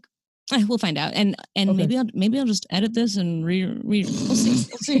 I think. We'll find out, and okay. maybe I'll just edit this and read. We'll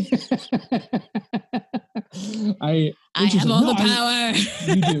see. I have all the power.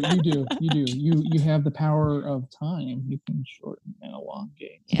 You do. You have the power of time. You can shorten and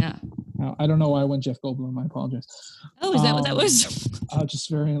elongate. Yeah. Now, I don't know why I went Jeff Goldblum. I apologize. Oh, is that what that was? Just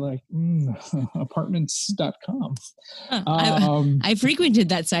very like apartments.com. I frequented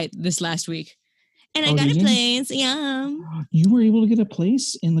that site this last week. And I got a place, yeah. You were able to get a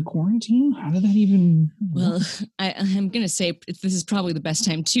place in the quarantine? How did that even work? Well, I'm going to say this is probably the best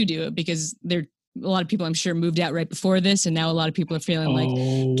time to do it because a lot of people, I'm sure, moved out right before this, and now a lot of people are feeling like,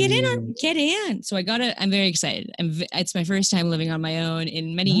 get in. So I'm very excited. It's my first time living on my own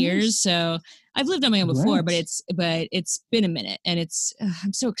in many years, so I've lived on my own before, but it's been a minute, and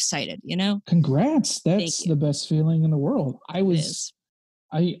I'm so excited, Congrats. That's the best feeling in the world.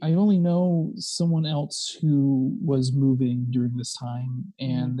 I only know someone else who was moving during this time,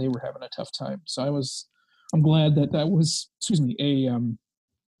 and they were having a tough time. So I'm glad that was,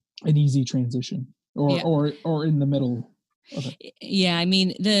 an easy transition, or in the middle of it. Yeah, I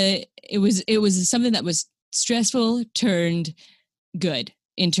mean it was something that was stressful turned good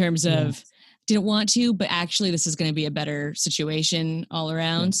in terms of didn't want to, but actually this is going to be a better situation all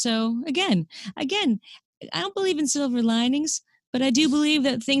around. Yeah. So again, I don't believe in silver linings. But I do believe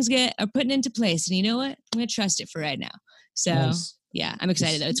that things are putting into place. And you know what? I'm going to trust it for right now. So, nice. Yeah, I'm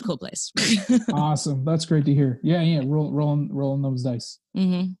excited, though. It's a cool place. Awesome. That's great to hear. Yeah. Rolling those dice.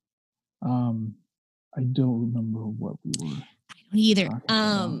 Mm-hmm. I don't remember what we were. I don't either.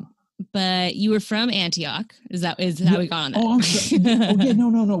 But you were from Antioch. Is how we got on that? Oh, I'm sorry.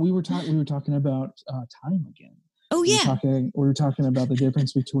 No. We were talking about time again. Oh, yeah. We were talking about the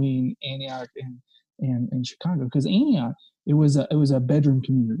difference between Antioch and Chicago, because Antioch, it was a bedroom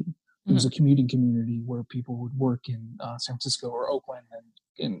community. It was a commuting community where people would work in San Francisco or Oakland,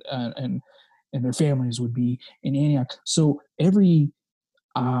 and their families would be in Antioch. So every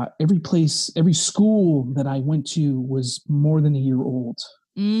place, every school that I went to was more than a year old.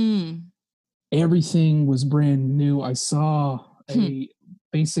 Everything was brand new. I saw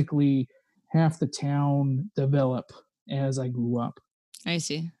basically half the town develop as I grew up. I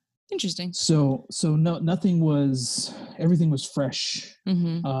see. Interesting. So everything was fresh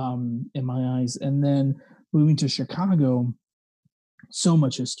in my eyes. And then moving to Chicago, so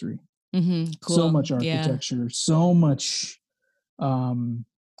much history, cool. So much architecture, so much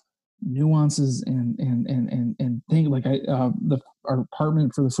nuances and things like our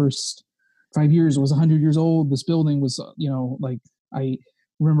apartment for the first 5 years was 100 years old. This building was, I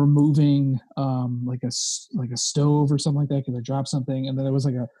remember moving like a stove or something like that because I dropped something, and then there was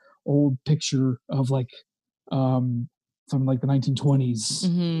like a old picture of from like the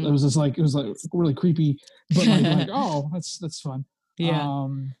 1920s. It was just like, it was like really creepy, but like oh, that's fun. Yeah.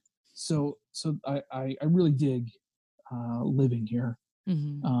 So I really dig living here.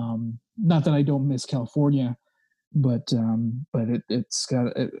 Not that I don't miss California, but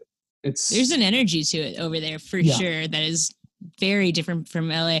it's there's an energy to it over there for sure that is very different from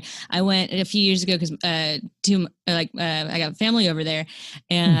LA. I went a few years ago because I got family over there,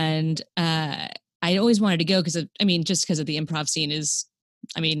 and I always wanted to go because just because of the improv scene is,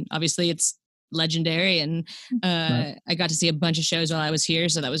 obviously it's legendary, and right. I got to see a bunch of shows while I was here,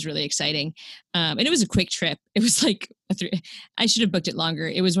 so that was really exciting. And it was a quick trip. It was like I should have booked it longer.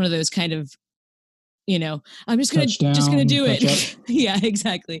 It was one of those kind of, I'm just gonna do it. Yeah,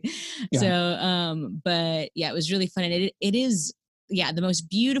 exactly. Yeah. So, but yeah, it was really fun, and it is, the most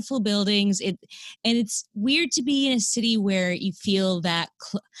beautiful buildings. And it's weird to be in a city where you feel that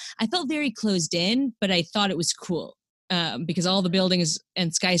I felt very closed in, but I thought it was cool. Because all the buildings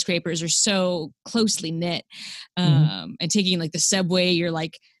and skyscrapers are so closely knit, and taking like the subway, you're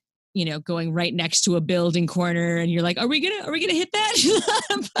like, going right next to a building corner, and you're like, are we gonna hit that?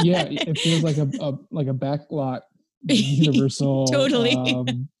 Yeah, it feels like a back lot, Universal, totally,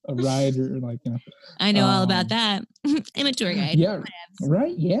 a ride, or I know all about that. I'm a tour guide. Yeah,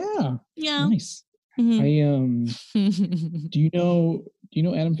 right. Yeah, nice. Mm-hmm. Do you know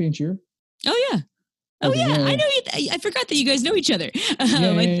Adam Fanchier? Oh yeah. Oh yeah, I know. I forgot that you guys know each other.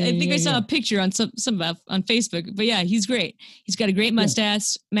 I think I saw a picture on some on Facebook. But yeah, he's great. He's got a great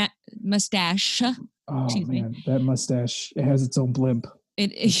mustache. Mustache. Oh man, that mustache! It has its own blimp.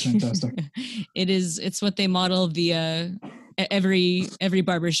 It's fantastic. It is. It's what they model the every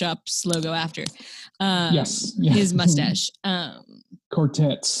barbershop's logo after. Yes. His mustache.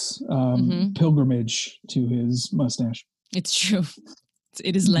 Quartet's pilgrimage to his mustache. It's true.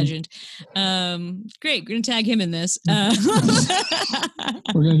 It is legend. Great. We're going to tag him in this. We're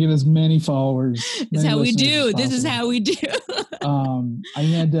going to get as many followers. This is how we do. This is how we do. I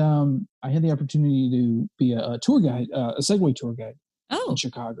had the opportunity to be a tour guide, a Segway tour guide in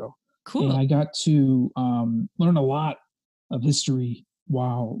Chicago. Cool. And I got to learn a lot of history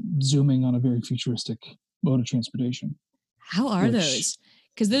while zooming on a very futuristic mode of transportation. How are those?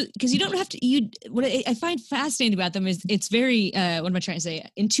 Because you don't have to. What I find fascinating about them is it's very what am I trying to say?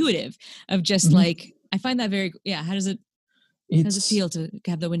 Intuitive. Of just like I find that very How does it feel to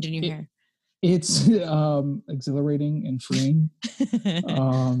have the wind in your hair? It's exhilarating and freeing.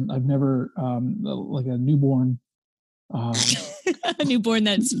 I've never like a newborn. A newborn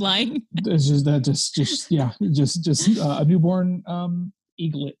that's flying. It's just a newborn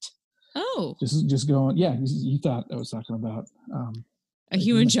eaglet. Oh, just going. Yeah, you thought I was talking about a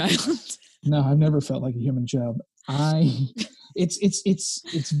human child. No, I've never felt like a human child.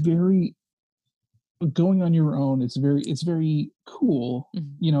 It's very going on your own. It's very cool,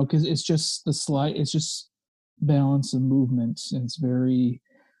 because it's just it's just balance and movement, and it's very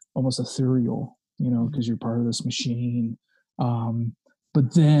almost ethereal, because you're part of this machine.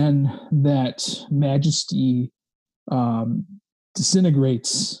 But then that majesty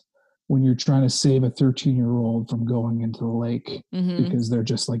disintegrates when you're trying to save a 13-year-old from going into the lake because they're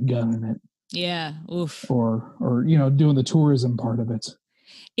just like gunning it. Yeah. Oof. Or doing the tourism part of it.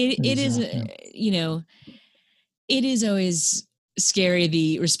 It is always scary,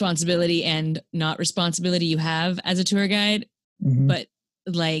 the responsibility and not responsibility you have as a tour guide. But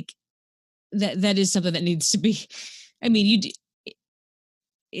like that is something that needs to be, I mean,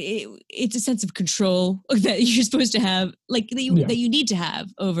 it's a sense of control that you're supposed to have, like that you need to have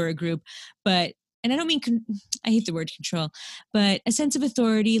over a group. But, and I don't mean, I hate the word control, but a sense of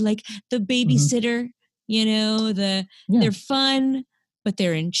authority, like the babysitter, they're fun, but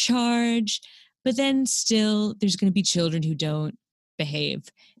they're in charge. But then still there's going to be children who don't behave.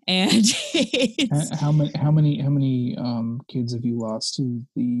 And how many kids have you lost to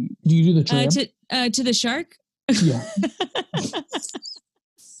the, do you do the tram? To the shark? Yeah.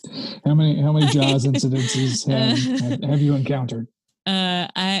 How many Jaws incidences have you encountered?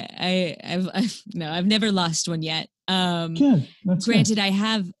 I've never lost one yet. Good. Granted,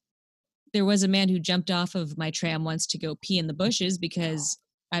 there was a man who jumped off of my tram once to go pee in the bushes because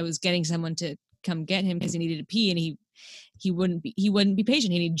I was getting someone to come get him because he needed to pee, and he wouldn't be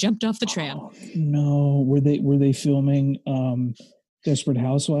patient, and he jumped off the tram. Oh, no, were they filming Desperate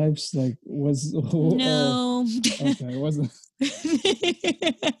Housewives? Like no. Okay, it wasn't.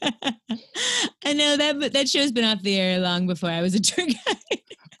 I know that show's been off the air long before I was a tour guide.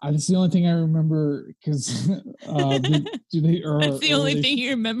 That's the only thing I remember because do they? That's the only thing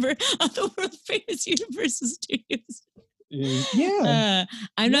you remember on the world famous Universal Studios. Yeah.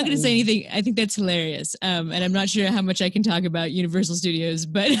 I'm not going to say anything. I think that's hilarious. And I'm not sure how much I can talk about Universal Studios,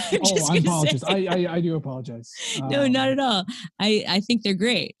 but I apologize. I do apologize. No, not at all. I think they're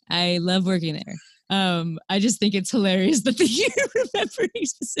great. I love working there. I just think it's hilarious that you're remembering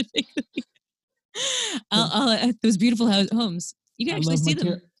specifically. I'll those beautiful homes. You can actually see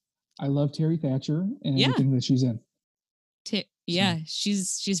them. I love Terry Thatcher and everything that she's in.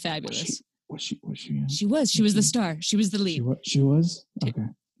 She's fabulous. Was she in? She was the star. She was the lead. She was? Okay.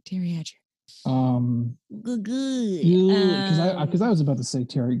 Terry Hatcher. Because I was about to say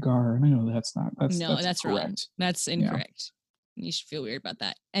Terry Garr, and I know that's not. That's wrong. That's incorrect. Yeah. You should feel weird about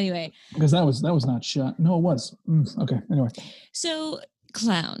that. Anyway. Because that was not shot. No, it was. Okay. Anyway. So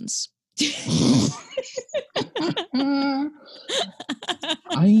clowns.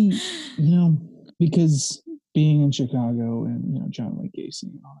 Because being in Chicago and John Wayne Gacy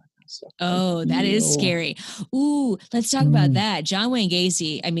and all that kind of stuff. Oh, that is scary. Ooh, let's talk about that. John Wayne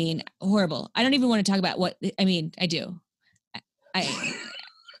Gacy. I mean, horrible. I don't even want to talk about I do.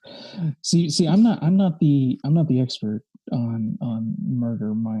 See, I'm not the expert on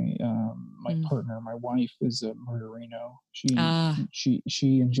murder. My partner, my wife, is a murderino.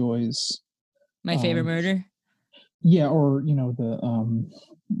 She enjoys my favorite murder. Yeah, or the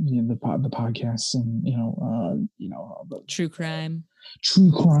podcasts and the true crime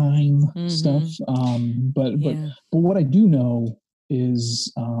stuff. But what I do know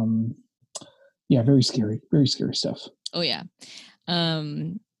is Yeah, very scary stuff. Oh yeah. I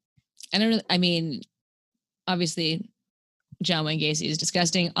don't know. I mean, obviously, John Wayne Gacy is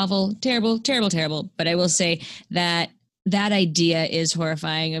disgusting, awful, terrible, terrible, terrible. But I will say that that idea is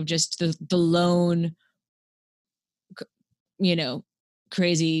horrifying of just the lone,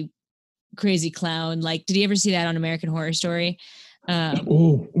 crazy clown. Like, did you ever see that on American Horror Story?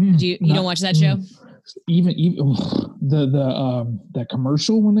 You don't watch that show? Even that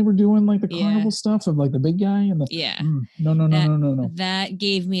commercial when they were doing like the carnival stuff of like the big guy and the no. That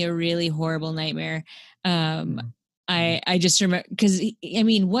gave me a really horrible nightmare. I just remember because I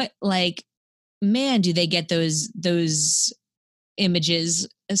mean, what, like, man, do they get those images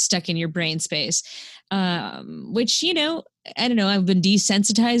stuck in your brain space? Which, I don't know, I've been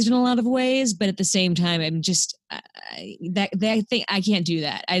desensitized in a lot of ways, but at the same time, I'm just that thing. I can't do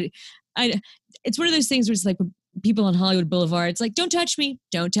that. It's one of those things where it's like people on Hollywood Boulevard. It's like, don't touch me.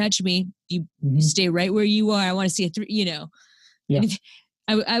 You stay right where you are. I want to see Yeah.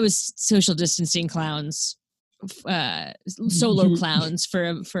 I was social distancing clowns, solo clowns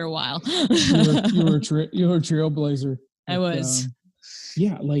for a while. you were a trailblazer. I was.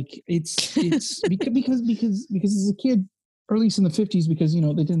 Yeah, like it's because as a kid, or at least in the 50s, because they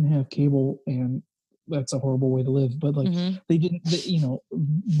didn't have cable, and that's a horrible way to live. But like they didn't,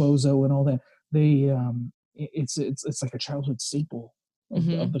 Bozo and all that. They it's like a childhood staple of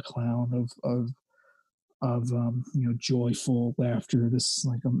the clown of joyful laughter. This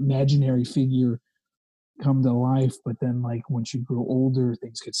like imaginary figure come to life, but then like once you grow older,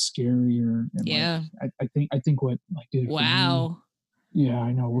 things get scarier. And like, I think what like did it for me. Yeah,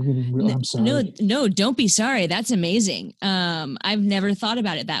 I know. We're getting real. I'm sorry. No, don't be sorry. That's amazing. I've never thought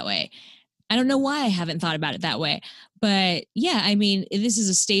about it that way. I don't know why I haven't thought about it that way. But yeah, I mean, this is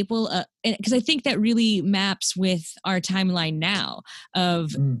a staple, because I think that really maps with our timeline now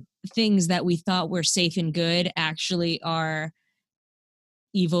of things that we thought were safe and good actually are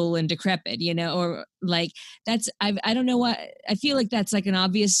evil and decrepit, or like I don't know why. I feel like that's like an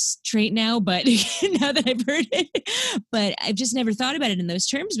obvious trait now, but now that I've heard it, but I've just never thought about it in those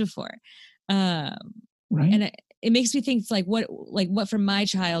terms before. Right. And it makes me think like what from my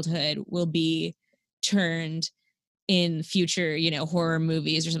childhood will be turned in future, horror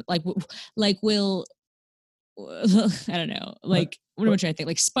movies or something like will, I don't know, like what am I trying to think?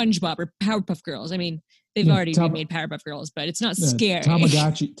 Like SpongeBob or Powerpuff Girls. I mean, they've already made Powerpuff Girls, but it's not scary.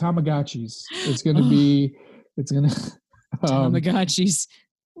 Tamagotchis. It's gonna be. Tamagotchis.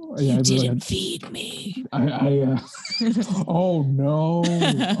 Yeah, you didn't feed me. Oh no.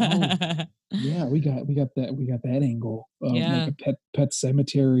 Oh, yeah, we got that angle. Like a pet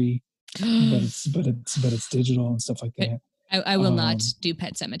cemetery, but it's digital and stuff like that. I will not do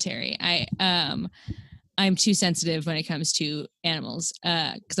Pet Cemetery. I'm too sensitive when it comes to animals,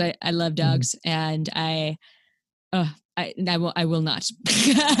 because I love dogs, and I will not.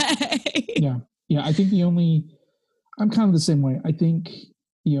 Yeah. I think I'm kind of the same way. I think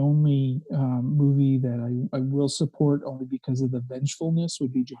the only movie that I will support only because of the vengefulness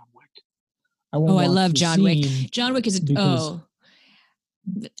would be John Wick. I love John Wick. John Wick is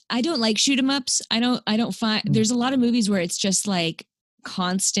I don't like shoot 'em ups. I don't find there's a lot of movies where it's just like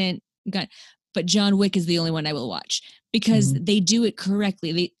constant gun, but John Wick is the only one I will watch because they do it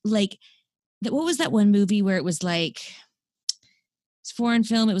correctly. They like what was that one movie where it was like it's foreign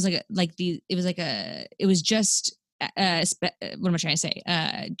film? It was it was just what am I trying to say?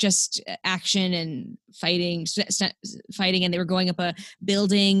 Just action and fighting, and they were going up a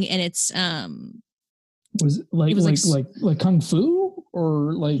building, and it's was it like kung fu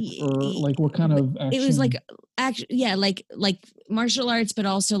or like what kind of action? It was like like martial arts, but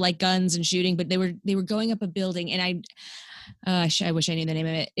also like guns and shooting. But they were going up a building, and I wish I knew the name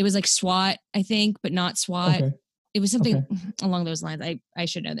of it. It was like SWAT, I think, but not SWAT. Okay. It was something along those lines. I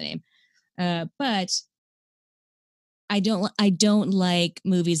should know the name, but I don't like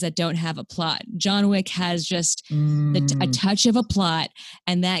movies that don't have a plot. John Wick has just a touch of a plot,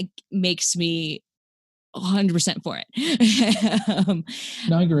 and that makes me 100% for it.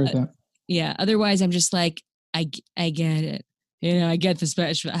 No, I agree with that. Yeah. Otherwise, I'm just like, I get it. I get the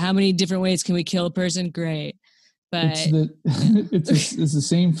special. How many different ways can we kill a person? Great, but it's the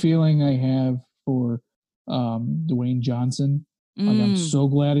same feeling I have for Dwayne Johnson. Like I'm so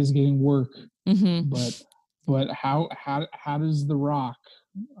glad he's getting work, but how does The Rock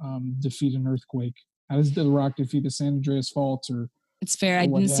defeat an earthquake? How does The Rock defeat the San Andreas Fault? Or it's fair. I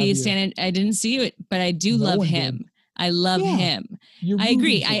didn't see it, but I do love him. I love him. I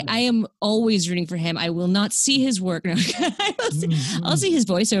agree. I am always rooting for him. I will not see his work. No, I'll see his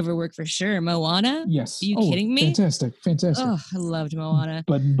voiceover work for sure. Moana? Yes. Are you kidding me? Fantastic. Oh, I loved Moana.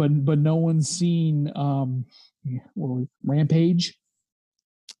 But no one's seen Rampage.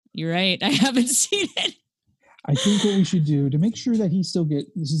 You're right. I haven't seen it. I think what we should do to make sure that he's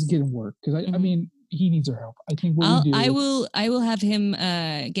getting work, because I mean, he needs our help. I think what we do. I will have him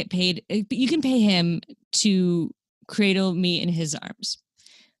get paid. But you can pay him to cradle me in his arms.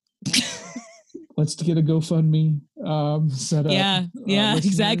 Let's get a GoFundMe set up. Yeah,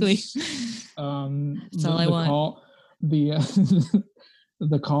 exactly. That's all I want.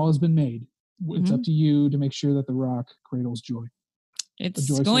 The call has been made. It's up to you to make sure that The Rock cradles Joy.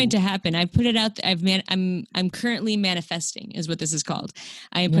 It's going to happen. I've put it out. I'm currently manifesting, is what this is called.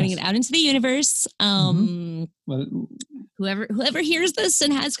 I am putting it out into the universe. Whoever hears this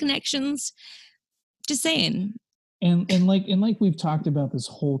and has connections, just saying. And like we've talked about this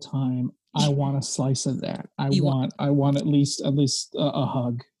whole time, I want a slice of that. I want at least a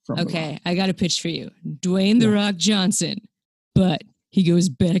hug from. Okay, I got a pitch for you, Dwayne The Rock Johnson, but he goes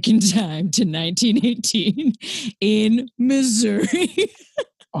back in time to 1918 in Missouri.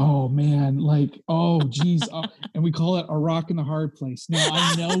 Oh man, geez, and we call it A Rock in the Hard Place. Now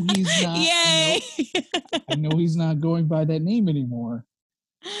I know he's not. Yay! I know he's not going by that name anymore,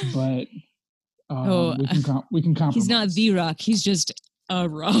 but we can compromise. He's not The Rock. He's just a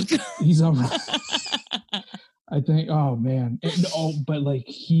rock. He's a rock. I think. Oh man. But like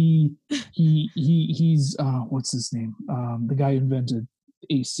he's what's his name? The guy who invented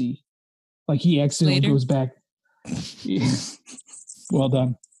AC. Like he accidentally goes back. Well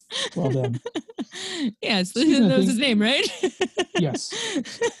done. Yes, that was his name, right? Yes.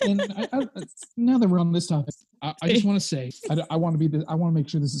 And I, now that we're on this topic, I just want to say I want to make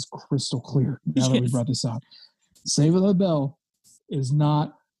sure this is crystal clear. Now that we brought this up, Save the Bell is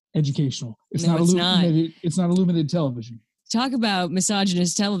not educational. It's not illuminated television. Talk about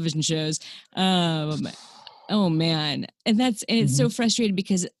misogynist television shows. Oh man, and it's so frustrating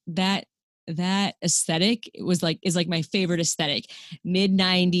because that aesthetic is like my favorite aesthetic.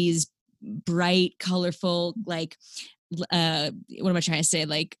 Mid-90s, bright, colorful, like what am I trying to say?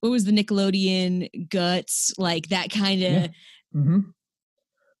 Like, what was the Nickelodeon Guts? Like that kind of. Yeah.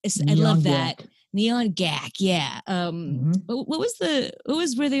 I love that. Neon Gak, yeah. What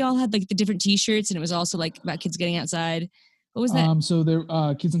was where they all had like the different T-shirts and it was also like about kids getting outside? What was that? So they're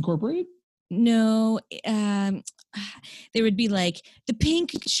Kids Incorporated? No, there would be like the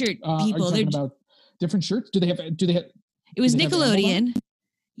pink shirt people. Are you talking about different shirts? Do they have? It was Nickelodeon.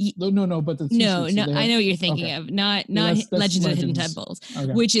 No, but no. I know what you're thinking of. Not that's Legends of Hidden Temples,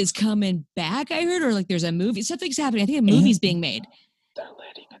 which is coming back. I heard, or like there's a movie. Something's happening. I think a movie's being made. They're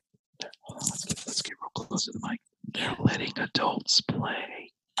letting it. Hold on, let's get real close to the mic. They're letting adults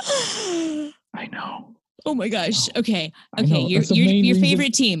play. I know. Oh my gosh. Okay. Your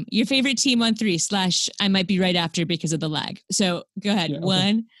favorite team. Your favorite team on 3 / I might be right after because of the lag. So go ahead. Yeah, okay.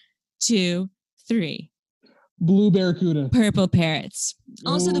 1, 2, 3. Blue Barracuda. Purple Parrots.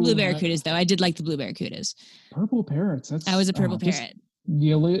 Also the Blue Barracudas, though. I did like the Blue Barracudas. Purple Parrots. I was a Purple Parrot.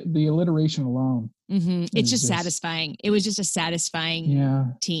 The alliteration alone. Mm-hmm. It's just satisfying. It was just a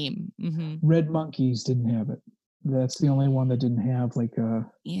satisfying team. Mm-hmm. Red Monkeys didn't have it. That's the only one that didn't have like a.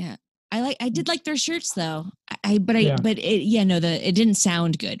 Yeah. I did like their shirts though. It didn't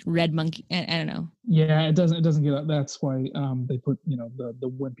sound good. Red Monkey. I don't know. Yeah, it doesn't get. That's why they put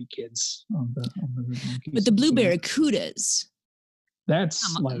the wimpy kids on the Red Monkeys. But the Blue Barracudas.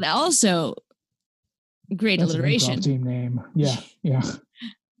 That's like also great alliteration. An improv team name. Yeah.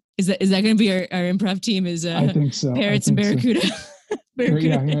 Is that going to be our improv team? I think so. Parrots and Barracuda. So.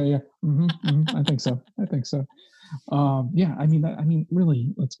 Yeah. I think so. I mean,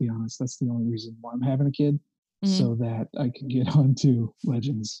 really, let's be honest. That's the only reason why I'm having a kid, so that I can get onto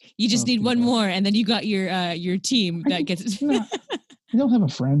Legends. You just need one more, and then you got your team that gets. I don't have a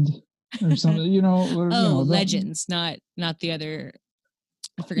friend or something, Legends, not the other.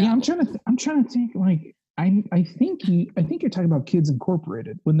 I forgot. Yeah, I'm trying to think. Like, I think you're talking about Kids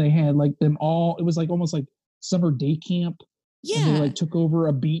Incorporated when they had like them all. It was like almost like summer day camp. Yeah, and they like took over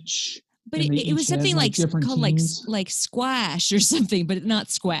a beach. But it was something like called teams. like squash or something, but not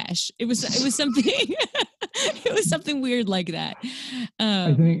squash. It was something. It was something weird like that.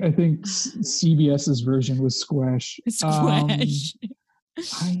 I think CBS's version was squash. Squash.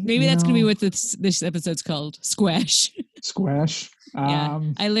 Maybe that's gonna be what this episode's called. Squash. Squash. Yeah,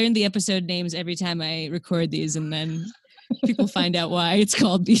 I learned the episode names every time I record these, and then people find out why it's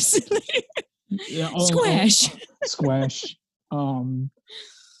called these. Squash. Squash.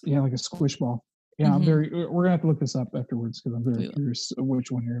 Yeah, like a squish ball. Yeah, we're gonna have to look this up afterwards because I'm very curious of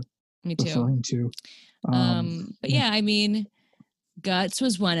which one you're referring to. But yeah, I mean, Guts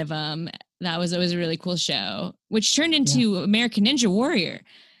was one of them. That was always a really cool show, which turned into American Ninja Warrior.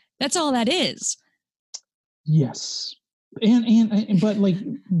 That's all that is. Yes, but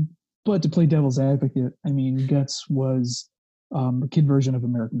to play devil's advocate, I mean, Guts was a kid version of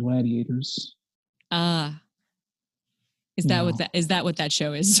American Gladiators. Is that what that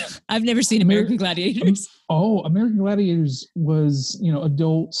show is? I've never seen American Gladiators. American Gladiators was,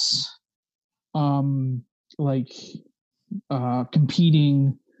 adults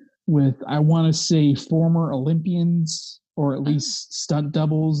competing with, I want to say, former Olympians or at least stunt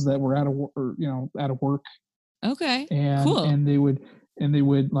doubles that were out of work. Okay. And cool. And they would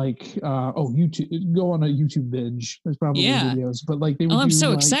YouTube, go on a YouTube binge. There's probably videos, but they would. I'm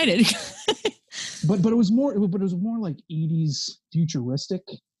so excited. but it was more like 80s futuristic.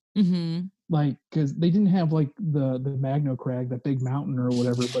 Mm-hmm. Because they didn't have the Magno Crag, that big mountain or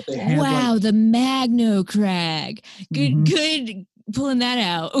whatever, but they had the Magno Crag. Good pulling that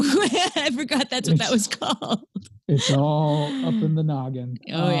out. I forgot that's what that was called. It's all up in the noggin.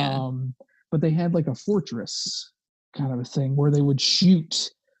 Oh yeah. But they had a fortress kind of a thing where they would shoot.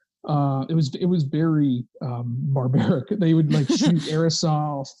 It was very barbaric. They would shoot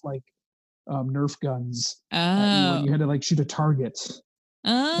aerosol Nerf guns at you. You had to shoot a target.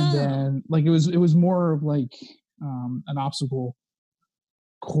 And then it was more of an obstacle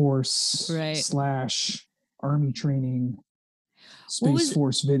course / army training Space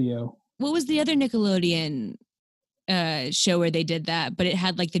Force video. What was the other Nickelodeon show where they did that, but it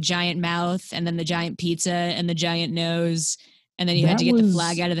had the giant mouth and then the giant pizza and the giant nose, and then you had to get the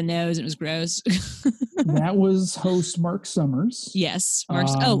flag out of the nose? It was gross. That was host Mark Summers. Yes, Mark.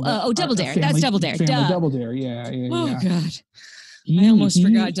 Double Dare. That's Double Dare. Double Dare. Yeah. Oh God, I almost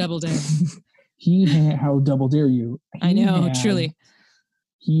forgot Double Dare. He had How Double Dare You. Truly.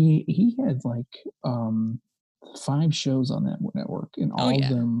 He had 5 shows on that network, and all of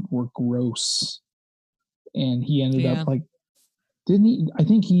them were gross. And he ended up didn't he? I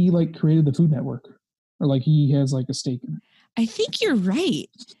think he created the Food Network, or he has a stake in it. I think you're right.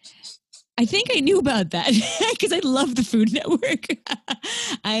 I think I knew about that because I love the Food Network.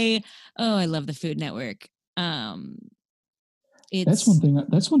 I love the Food Network. That's one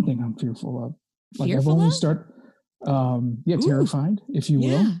thing I'm fearful of. I've only started. Terrified, if you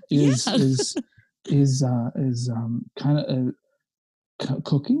will, is kind of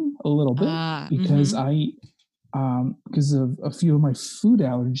cooking a little bit because because of a few of my food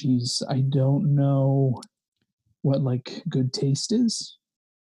allergies, I don't know what good taste is.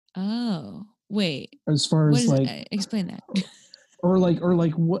 Oh, wait. As far as explain that. or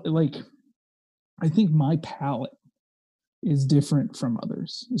what I think my palate is different from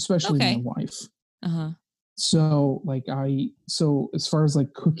others, especially my wife. So as far as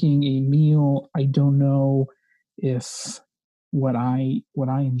cooking a meal, I don't know if what I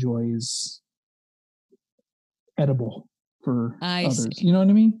enjoy is edible for others. See. You know what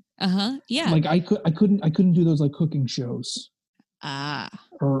I mean? Yeah. I couldn't do those cooking shows.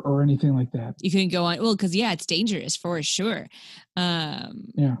 Or anything like that. You couldn't go on. Well, because it's dangerous for sure.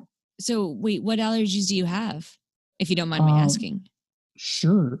 Yeah. So wait, what allergies do you have, if you don't mind me asking?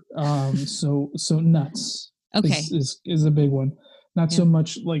 Sure. So nuts. Okay. Is a big one. Not so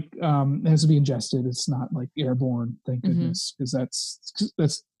much it has to be ingested. It's not airborne, thank goodness, because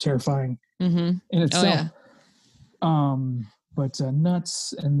that's terrifying in itself. But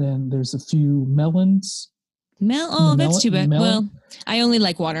nuts, and then there's a few melons. That's too bad. Well, I only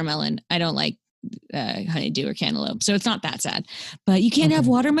like watermelon. I don't like honeydew or cantaloupe, so it's not that sad. But you can't have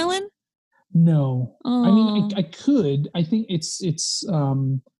watermelon? No. I mean, I could. I think it's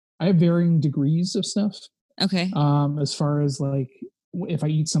I have varying degrees of stuff. Okay. As far as if I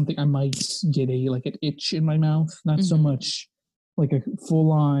eat something, I might get an itch in my mouth. Not so much a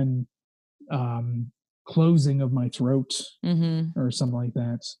full on closing of my throat or something like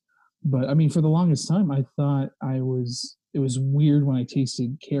that. But I mean, for the longest time, I thought it was weird when I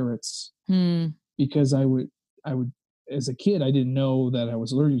tasted carrots because I would, as a kid, I didn't know that I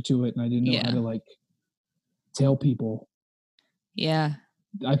was allergic to it, and I didn't know how to tell people. Yeah.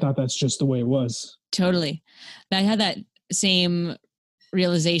 I thought that's just the way it was. Totally. I had that same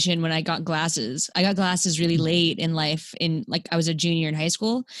realization when I got glasses. I got glasses really late in life, I was a junior in high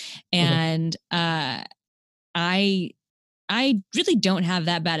school, and I really don't have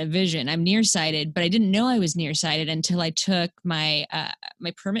that bad of vision. I'm nearsighted, but I didn't know I was nearsighted until I took my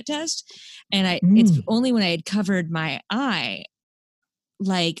my permit test, and it's only when I had covered my eye,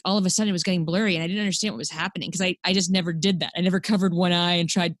 all of a sudden it was getting blurry, and I didn't understand what was happening because I just never did that. I never covered one eye and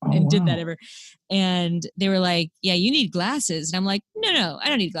tried did that ever, And they were like, yeah, you need glasses. And I'm like, no, I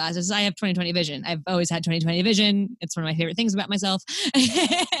don't need glasses. I have 20/20 vision. I've always had 20/20 vision. It's one of my favorite things about myself.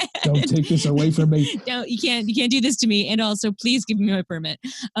 Don't take this away from me. No, you can't do this to me. And also, please give me my permit.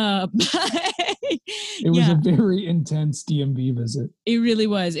 It was a very intense DMV visit. It really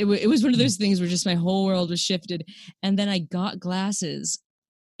was. It was one of those things where just my whole world was shifted. And then I got glasses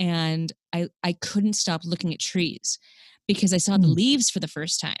and I couldn't stop looking at trees because I saw the leaves for the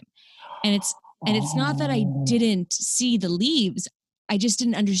first time. And it's not that I didn't see the leaves. I just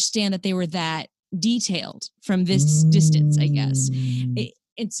didn't understand that they were that detailed from this distance, I guess.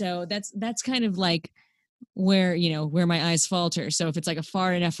 And so that's kind of like where my eyes falter. So if it's like a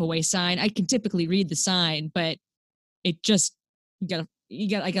far enough away sign, I can typically read the sign, but it just I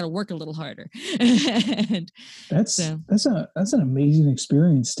gotta work a little harder. And that's an amazing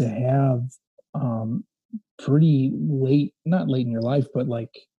experience to have pretty late, not late in your life, but like,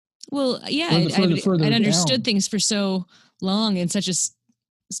 well, yeah, I'd understood things for so long in such a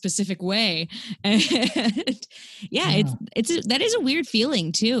specific way. And that is a weird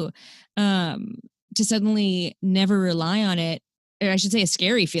feeling too, to suddenly never rely on it, or I should say a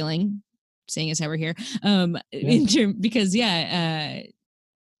scary feeling, seeing as how we're here, because it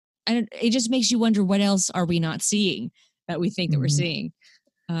just makes you wonder, what else are we not seeing that we think that we're seeing?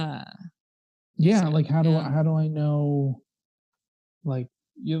 Like how do I know, like,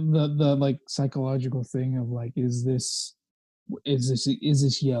 the like psychological thing of like, is this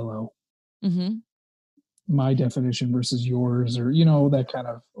yellow? My definition versus yours, or that kind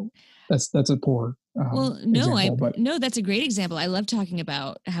of, that's a poor example, no, that's a great example. I love talking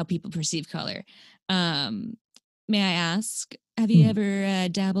about how people perceive color. May I ask, have you ever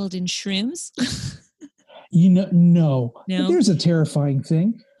dabbled in shrooms? No. But there's a terrifying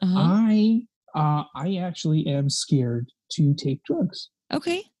thing. I actually am scared to take drugs.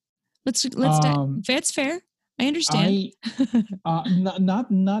 Okay, let's. That's fair. I understand.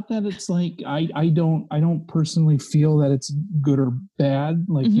 Not that it's like I don't personally feel that it's good or bad,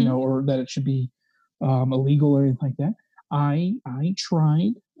 like or that it should be illegal or anything like that. I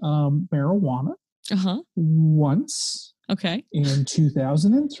tried marijuana once. Okay. In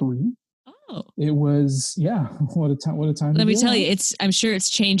 2003. Oh. It was, what a time. Let me tell you, I'm sure it's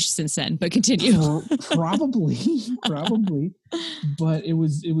changed since then, but continue. Probably. But it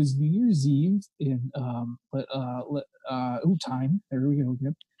was New Year's Eve in time. There we go.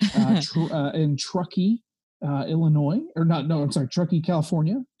 In Truckee, Illinois, or I'm sorry, Truckee,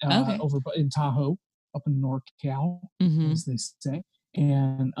 California, over in Tahoe, up in NorCal, as they say.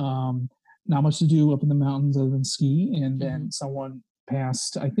 And not much to do up in the mountains other than ski. And then someone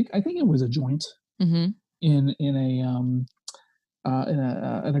passed, I think it was a joint in a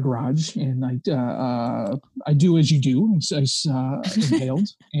garage, and I do as you do. I inhaled,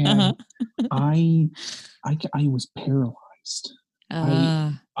 and I was paralyzed.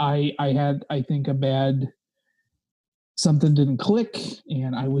 I had, I think, a bad, something didn't click,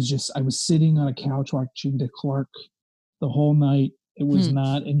 and I was sitting on a couch watching Dick Clark the whole night. It was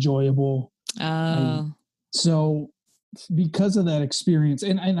not enjoyable. So because of that experience,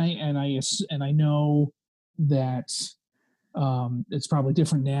 and I know that it's probably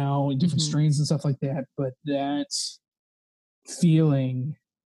different now, different strains and stuff like that, but that feeling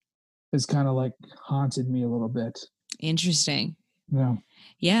has kind of like haunted me a little bit. Interesting. Yeah.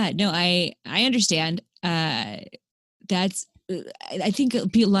 No, I understand. That's, I think a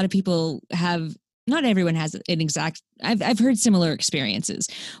lot of people have, not everyone has an exact, I've heard similar experiences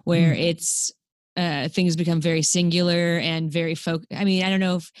where it's, things become very singular and very I mean, I don't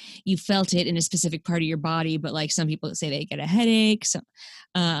know if you felt it in a specific part of your body, but like some people say they get a headache. So,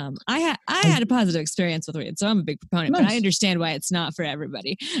 I had a positive experience with weed, so I'm a big proponent, but I understand why it's not for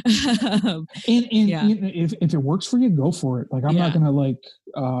everybody. and if it works for you, go for it. Like, I'm not gonna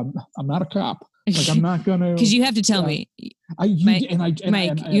I'm not a cop. Like, I'm not gonna, because you have to tell me. Mike, you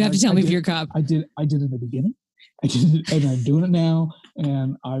have to tell me if you're a cop. I did in the beginning. I did it, and I'm doing it now,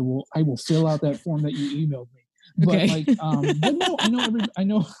 and I will fill out that form that you emailed me. But but no, I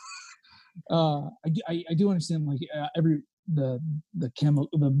know. I do understand, like, the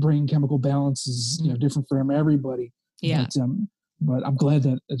brain chemical balance is different for everybody. Yeah. But I'm glad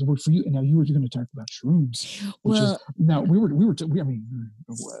that it worked for you. And now you were going to talk about shrooms. The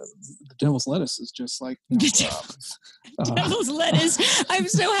devil's lettuce is just like devil's lettuce. I'm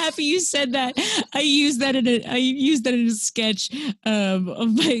so happy you said that. I used that in a sketch of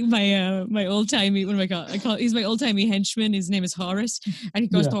my old timey. What do I call? He's my old timey henchman. His name is Horace, and he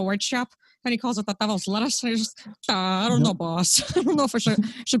goes to a word shop. And he calls it the devil's lettuce. And I just, I don't know, boss. I don't know if I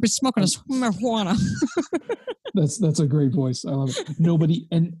should be smoking this marijuana. That's a great voice. I love it. Nobody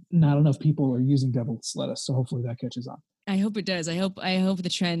and not enough people are using Devil's Lettuce, so hopefully that catches on. I hope it does. I hope the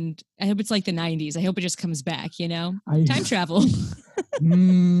trend. I hope it's like the '90s. I hope it just comes back. Time travel.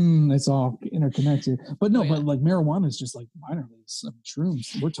 It's all interconnected. But no, yeah. but like marijuana is just like minor leagues.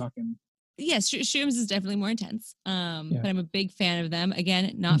 Shrooms, we're talking. Yes, shrooms is definitely more intense. But I'm a big fan of them.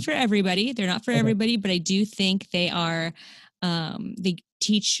 Again, not for everybody. They're not for everybody, but I do think they are. They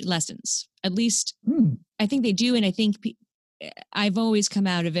teach lessons. At least I think they do, and I think I've always come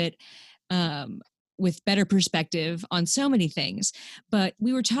out of it with better perspective on so many things. But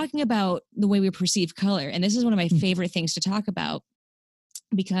we were talking about the way we perceive color, and this is one of my favorite things to talk about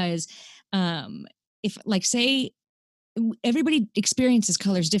because if, like, say, everybody experiences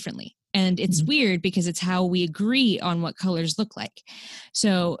colors differently. And it's weird because it's how we agree on what colors look like.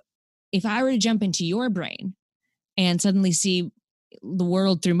 So if I were to jump into your brain and suddenly see the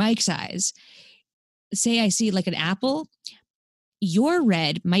world through Mike's eyes, say I see like an apple, your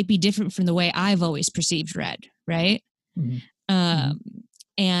red might be different from the way I've always perceived red, right? But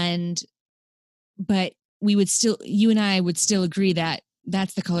you and I would still agree that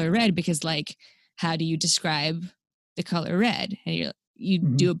that's the color red because, like, how do you describe the color red? And you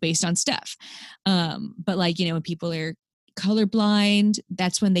do it based on stuff. But like, when people are colorblind,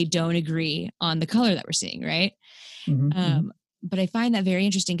 that's when they don't agree on the color that we're seeing, right? But I find that very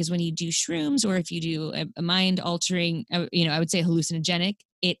interesting because when you do shrooms or if you do a mind altering, I would say hallucinogenic,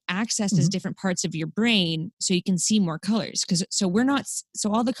 it accesses different parts of your brain so you can see more colors. So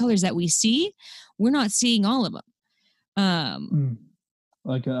all the colors that we see, we're not seeing all of them.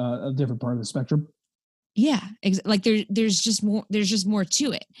 Like a different part of the spectrum. Yeah, like there's just more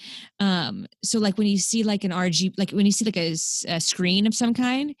to it. So like when you see like an RGB, like when you see like a screen of some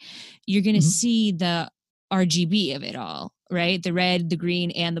kind, you're gonna see the RGB of it all, right? The red, the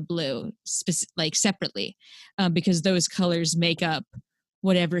green, and the blue, like separately, because those colors make up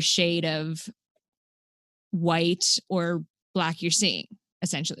whatever shade of white or black you're seeing.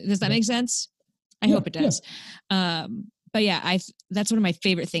 Essentially, does that make sense? I hope it does. But yeah, that's one of my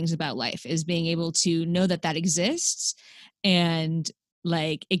favorite things about life is being able to know that exists, and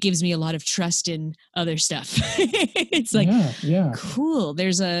like it gives me a lot of trust in other stuff. It's like, cool.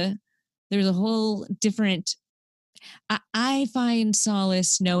 There's a whole different. I find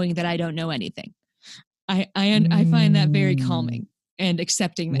solace knowing that I don't know anything. I find that very calming and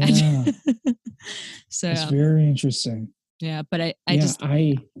accepting that. Yeah. So it's very interesting. Yeah, but that's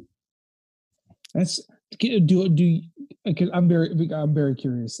do because I'm very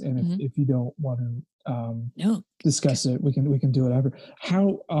curious, and if you don't want to discuss it, we can do whatever.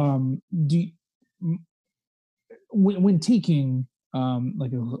 How do you, when taking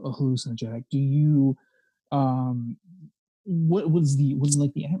like a hallucinogenic, do you what's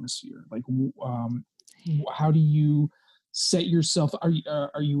like the atmosphere like? How do you set yourself? Are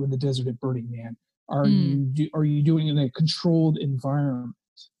you in the desert at Burning Man? Are you doing it in a controlled environment?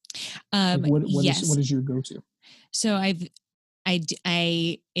 What is your go-to? So it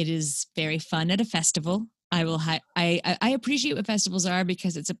is very fun at a festival. I appreciate what festivals are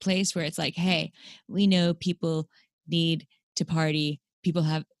because it's a place where it's like, hey, we know people need to party.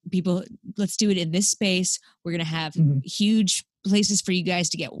 Let's do it in this space. We're going to have huge places for you guys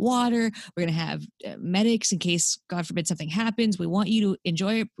to get water. We're going to have medics in case, God forbid, something happens. We want you to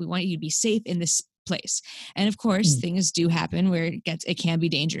enjoy it. We want you to be safe in this place. And of course, things do happen where it can be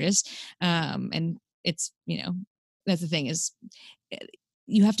dangerous. And it's, that's the thing is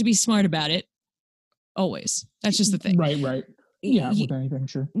you have to be smart about it always. That's just the thing. Right. Yeah, with anything,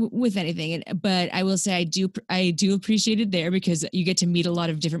 sure. With anything. But I will say I do appreciate it there because you get to meet a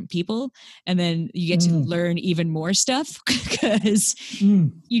lot of different people and then you get to learn even more stuff because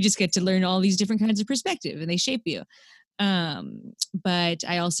you just get to learn all these different kinds of perspective and they shape you. But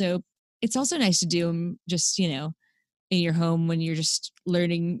it's also nice to do them just, in your home when you're just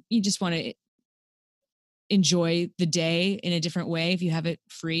learning. You just want to enjoy the day in a different way if you have it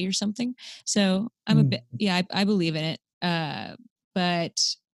free or something. So I'm a bit, I believe in it. But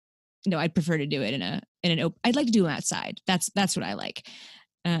no, I'd prefer to do it in an open. I'd like to do them outside. That's what I like.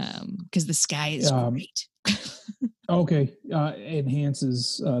 Because the sky is great. Okay.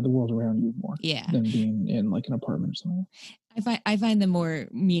 Enhances the world around you more. Yeah. Than being in like an apartment or something. I find them more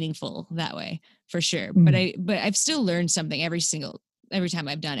meaningful that way for sure. But I've still learned something every time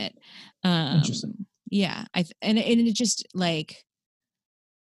I've done it. Interesting. Yeah. And it just like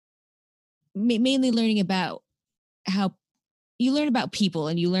mainly learning about how you learn about people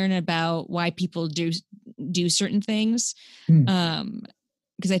and you learn about why people do certain things.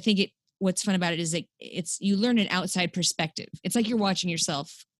 Because I think what's fun about it is like you learn an outside perspective. It's like you're watching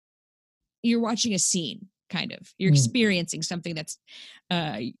yourself. You're watching a scene kind of. You're experiencing something that's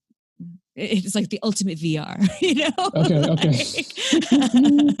it's like the ultimate VR, you know?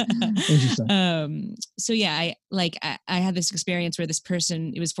 Interesting. So yeah, I had this experience where this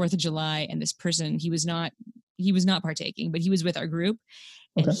person, it was 4th of July, and this person, he was not partaking, but he was with our group,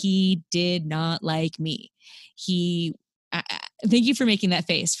 and he did not like me. Thank you for making that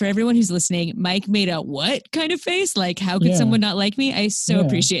face. For everyone who's listening, Mike made a what kind of face? Like, how could someone not like me? I so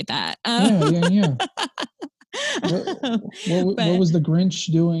appreciate that. Yeah. What was the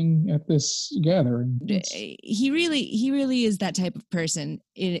Grinch doing at this gathering? He really is that type of person,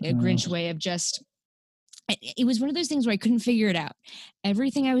 in a Grinch way of just, it was one of those things where I couldn't figure it out.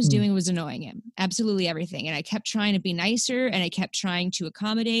 Everything I was doing was annoying him. Absolutely everything. And I kept trying to be nicer, and I kept trying to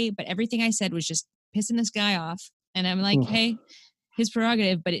accommodate, but everything I said was just pissing this guy off. And I'm like, hey, his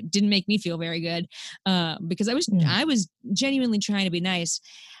prerogative, but it didn't make me feel very good, because I was genuinely trying to be nice.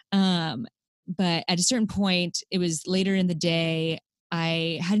 But at a certain point, it was later in the day,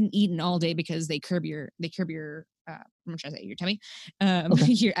 I hadn't eaten all day because they curb your I'm trying to say your tummy,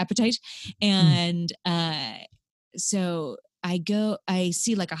 your appetite. And so I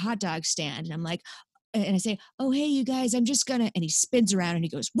see like a hot dog stand, and I'm like, and I say, oh, hey, you guys, I'm just gonna, and he spins around and he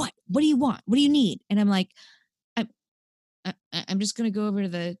goes, what do you want? What do you need? And I'm like, I'm just going to go over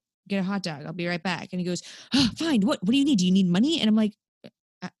to get a hot dog. I'll be right back. And he goes, oh, fine. What do you need? Do you need money? And I'm like,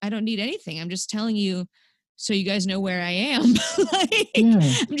 I don't need anything. I'm just telling you so you guys know where I am.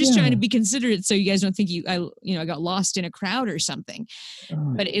 I'm just trying to be considerate so you guys don't think I got lost in a crowd or something.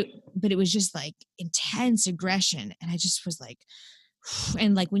 But it was just like intense aggression. And I just was like,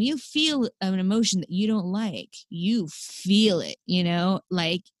 and like when you feel an emotion that you don't like, you feel it,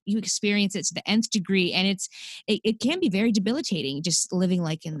 like you experience it to the nth degree. And it can be very debilitating just living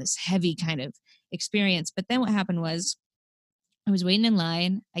like in this heavy kind of experience. But then what happened was, I was waiting in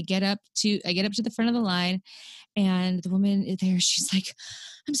line. I get up to the front of the line, and the woman there, she's like,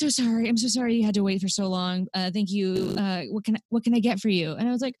 I'm so sorry you had to wait for so long. Thank you. What can I get for you? And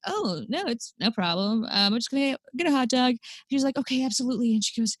I was like, oh, no, it's no problem. I'm just going to get a hot dog. She was like, okay, absolutely. And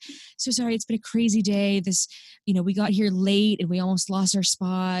she goes, so sorry. It's been a crazy day. We got here late and we almost lost our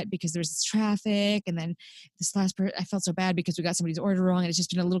spot because there's this traffic. And then this last person, I felt so bad because we got somebody's order wrong, and it's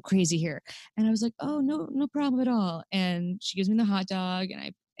just been a little crazy here. And I was like, oh, no problem at all. And she gives me the hot dog,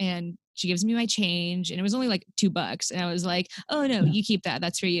 and she gives me my change, and it was only like $2. And I was like, oh no, you keep that.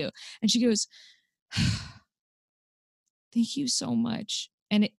 That's for you. And she goes, thank you so much.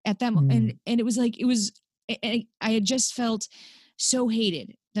 And at that moment, and it was like, I had just felt so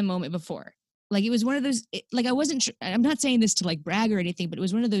hated the moment before. Like it was one of those, I'm not saying this to like brag or anything, but it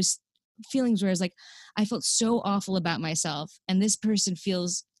was one of those feelings where I was like, I felt so awful about myself, and this person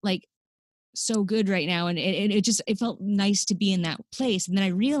feels like so good right now. And it felt nice to be in that place. And then I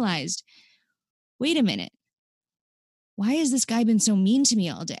realized, wait a minute, why has this guy been so mean to me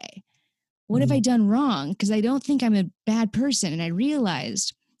all day? What have I done wrong? Because I don't think I'm a bad person. And I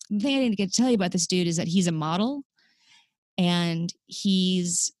realized, the thing I didn't get to tell you about this dude is that he's a model, and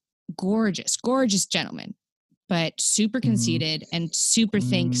he's gorgeous gentleman, but super conceited and super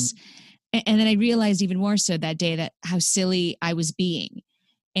thinks. And then I realized even more so that day that how silly I was being,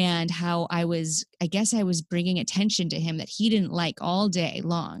 and how I was bringing attention to him that he didn't like all day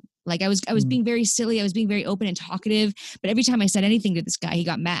long. Like I was being very silly. I was being very open and talkative, but every time I said anything to this guy, he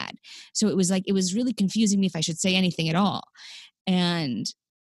got mad. So it was really confusing me if I should say anything at all. And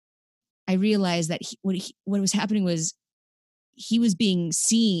I realized that what was happening was he was being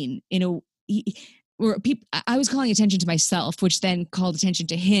seen I was calling attention to myself, which then called attention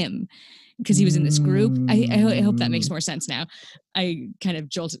to him because he was in this group. I hope that makes more sense now. I kind of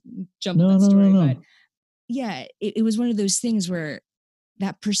jumped that story. No. But yeah, it was one of those things where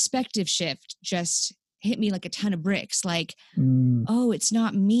that perspective shift just hit me like a ton of bricks. Like, oh, it's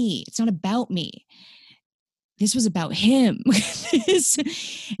not me. It's not about me. This was about him.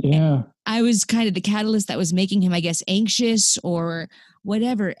 Yeah. I was kind of the catalyst that was making him, I guess, anxious or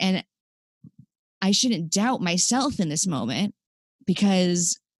whatever. And I shouldn't doubt myself in this moment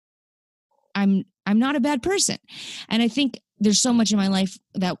because I'm not a bad person. And I think there's so much in my life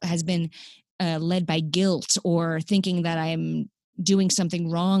that has been led by guilt or thinking that I'm doing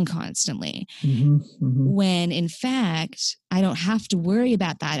something wrong constantly. When in fact, I don't have to worry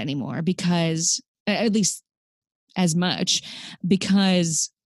about that anymore because, at least as much,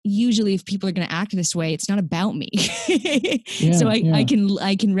 because usually if people are going to act this way, it's not about me. So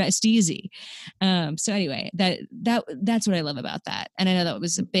I can rest easy. So anyway, that's what I love about that. And I know that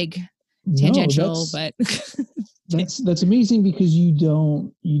was a big tangential, but that's amazing because you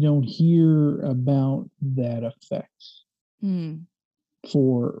don't hear about that effect.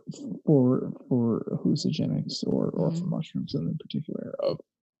 for hallucinogenics or for mushrooms in particular.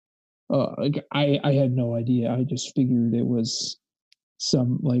 Like I had no idea. I just figured it was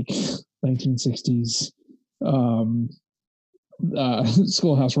some like 1960s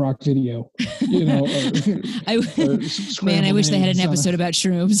Schoolhouse Rock video, you know. I wish they had an episode about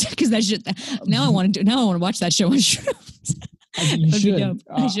shrooms, because that should. Now I want to watch that show on shrooms. You should.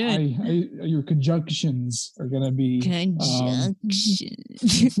 I should. Your conjunctions are gonna be conjunction.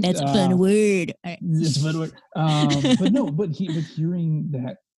 That's a fun word. It's a fun word. But hearing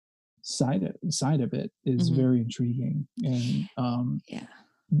that side of it is very intriguing, and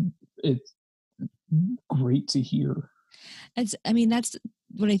it's great to hear. That's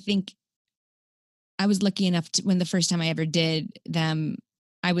what I think. I was lucky enough to, when the first time I ever did them,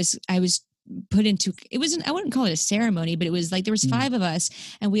 I was put into, it wasn't, I wouldn't call it a ceremony, but it was like there was 5 of us,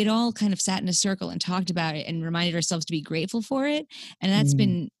 and we had all kind of sat in a circle and talked about it and reminded ourselves to be grateful for it.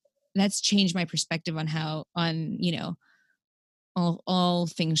 And that's changed my perspective on you know, all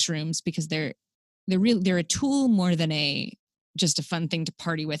things shrooms, because they're a tool more than just a fun thing to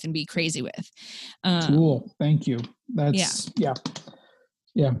party with and be crazy with. Cool. Thank you. That's yeah.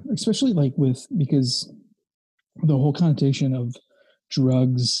 Especially because the whole connotation of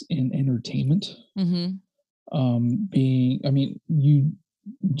drugs and entertainment, you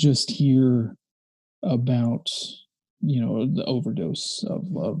just hear about, you know, the overdose of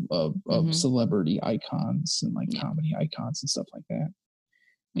celebrity icons and comedy icons and stuff like that.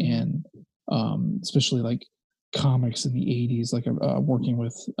 And especially like comics in the 80s, working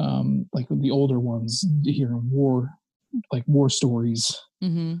with the older ones, hearing war stories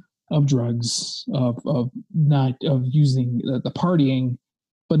of drugs, of using the partying,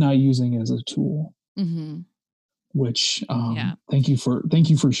 but not using it as a tool. Which thank you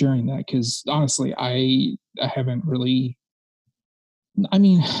for sharing that, because honestly I haven't really,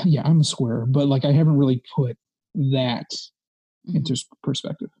 I'm a square, but I haven't really put that into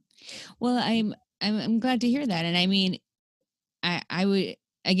perspective. Well, I'm glad to hear that. And I mean, I would,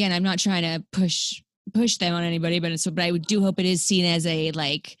 again, I'm not trying to push them on anybody, but I do hope it is seen as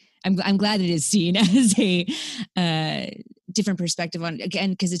I'm glad it is seen as a different perspective on, again,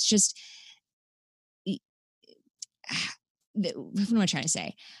 because it's just, what am I trying to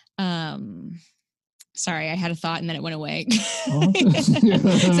say? Sorry, I had a thought and then it went away.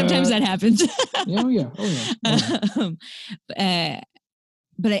 Sometimes that happens.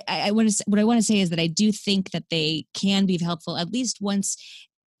 But what I want to say is that I do think that they can be helpful at least once,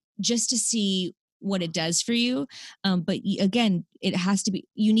 just to see what it does for you. But again, it has to be,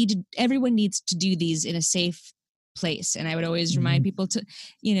 everyone needs to do these in a safe place. And I would always remind people to,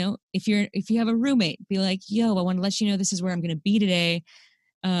 you know, if you have a roommate, be like, yo, I want to let you know this is where I'm going to be today.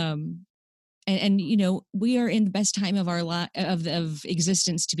 And you know, we are in the best time of our of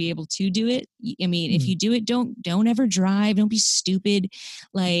existence to be able to do it. I mean, if you do it, don't ever drive. Don't be stupid.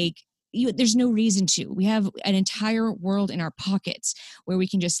 There's no reason to. We have an entire world in our pockets where we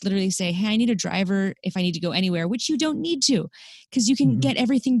can just literally say, hey, I need a driver if I need to go anywhere, which you don't need to, because you can get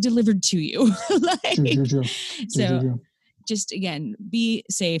everything delivered to you. True. Just, again, be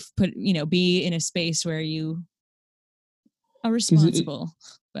safe, be in a space where you are responsible.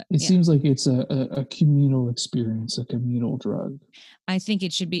 It seems like it's a communal experience, a communal drug. I think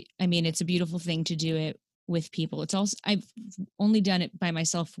it should be. I mean, it's a beautiful thing to do it with people. It's also, I've only done it by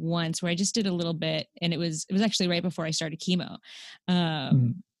myself once, where I just did a little bit, and it was actually right before I started chemo.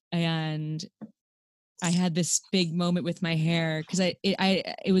 And I had this big moment with my hair, because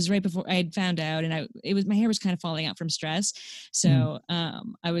it was right before I had found out, and my hair was kind of falling out from stress. So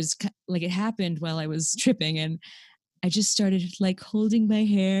I was it happened while I was tripping, and I just started holding my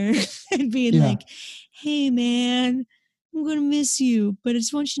hair and being like, hey man, I'm going to miss you, but I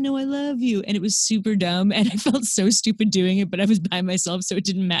just want you to know I love you. And it was super dumb, and I felt so stupid doing it, but I was by myself, so it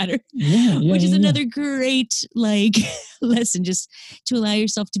didn't matter. Which is another great lesson, just to allow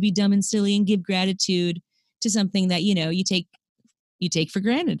yourself to be dumb and silly and give gratitude to something that, you know, you take for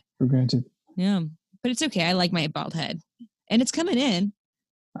granted. Yeah. But it's okay. I like my bald head, and it's coming in.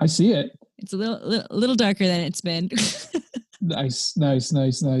 I see it. It's a little darker than it's been. Nice.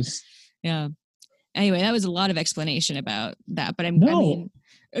 Yeah. Anyway, that was a lot of explanation about that, but I'm the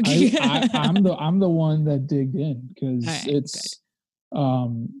one that digged in, because it's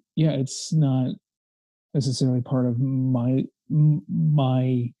it's not necessarily part of my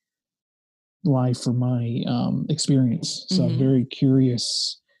life or my experience. So I'm very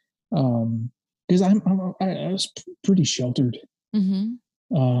curious, because I was pretty sheltered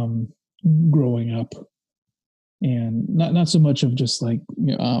growing up, and not so much of just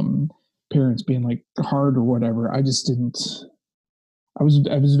parents being hard or whatever. I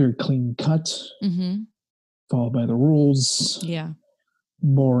was very clean cut, followed by the rules. Yeah.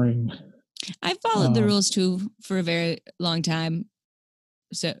 Boring. I followed the rules too for a very long time.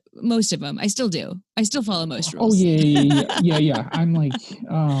 So most of them, I still do. I still follow most rules. Oh yeah. I'm like,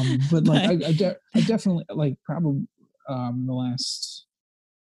 but like I definitely like probably the last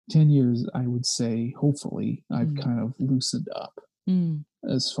 10 years, I would say, hopefully, I've kind of loosened up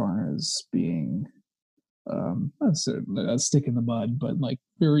as far as being, that's a stick in the mud, but like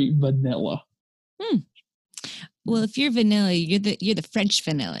very vanilla. Well, if you're vanilla, you're the French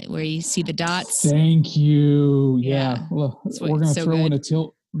vanilla, where you see the dots. Thank you. Yeah. Well, we're gonna so throw good. in a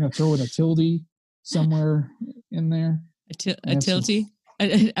tilt. We're gonna throw in a tilde somewhere in there. A tilty.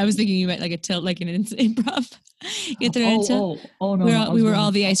 I was thinking you meant like a tilt, like an improv. You throw in a tilt. Oh no! We were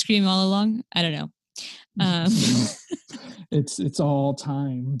all the ice cream all along. I don't know. It's all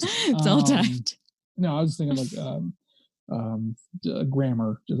timed. It's all timed. No, I was thinking like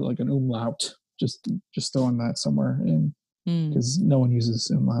grammar, just like an umlaut. Just throwing that somewhere in because no one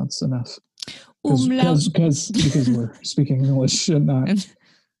uses umlauts enough. Because we're speaking English and not.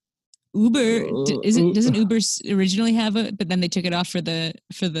 Uber doesn't Uber originally have it, but then they took it off for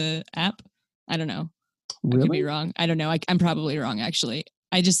the app. I don't know. Really? I could be wrong. I don't know. I'm probably wrong actually.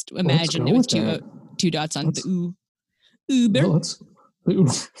 I just imagined it with two dots on the U. Uber. Well,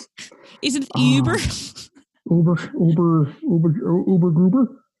 Isn't it Uber? Uber Gruber.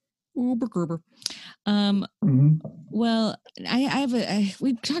 Well, I have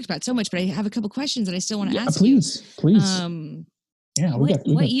we've talked about so much, but I have a couple questions that I still want to ask please. you. Yeah, we got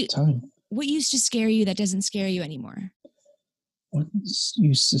time. What used to scare you that doesn't scare you anymore? What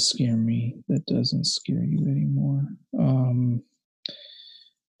used to scare me that doesn't scare you anymore?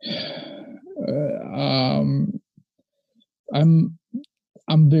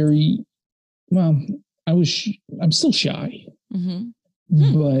 I'm very well. I'm still shy,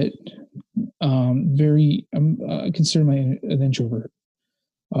 but I consider myself an introvert.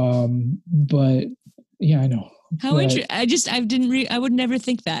 But yeah, I know. How I would never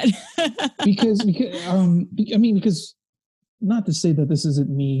think that. because not to say that this isn't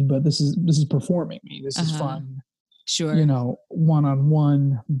me, but this is performing me. This is fun. Sure.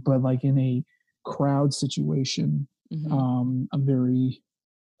 One-on-one, but like in a crowd situation, I'm very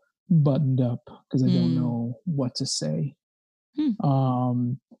buttoned up because I don't know what to say.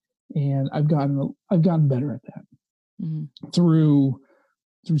 And I've gotten better at that through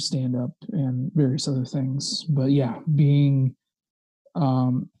stand-up and various other things. But yeah, being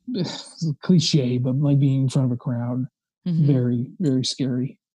cliche, but like being in front of a crowd, very, very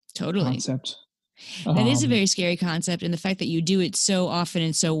scary. Totally. Concept. That is a very scary concept, and the fact that you do it so often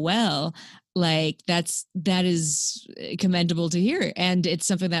and so well, like that is commendable to hear. And it's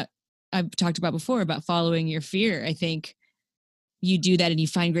something that I've talked about before about following your fear. I think you do that and you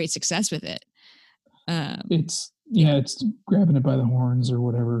find great success with it. It's grabbing it by the horns or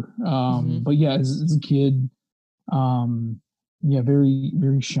whatever. But yeah, as a kid, very,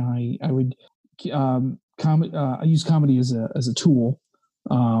 very shy. I would I use comedy as a tool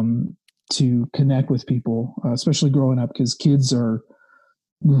to connect with people, especially growing up, because kids are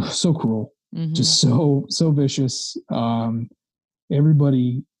so cruel, just so vicious.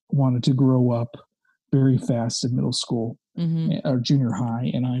 Everybody wanted to grow up very fast in middle school or junior high,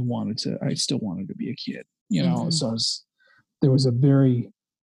 and I still wanted to be a kid, so there was a very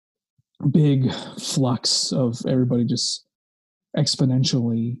big flux of everybody just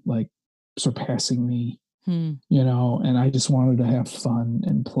exponentially like surpassing me, and I just wanted to have fun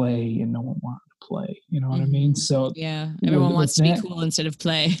and play, and no one wanted to play, you know what I mean? So yeah, everyone wants to be cool instead of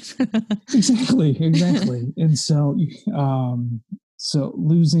play. exactly. And so so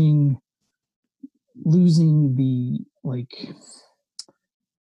losing the, like,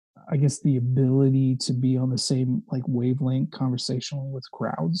 I guess the ability to be on the same like wavelength conversationally with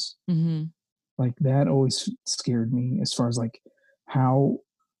crowds, like that always scared me, as far as like how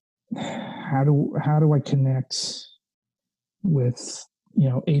do I connect with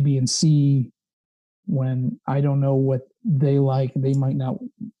A, B, and C when I don't know what they like. They might not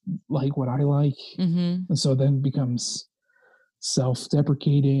like what I like, and so then it becomes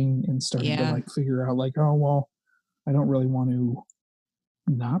self-deprecating and starting to like figure out like, oh well, I don't really want to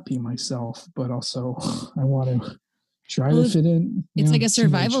not be myself, but also I want to try to fit in. It's like a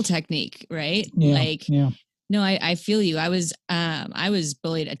survival technique, right? Yeah. No, I feel you. I was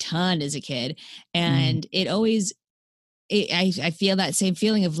bullied a ton as a kid, and I feel that same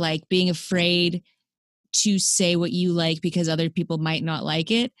feeling of like being afraid to say what you like because other people might not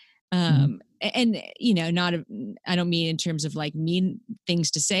like it. and not I don't mean in terms of like mean things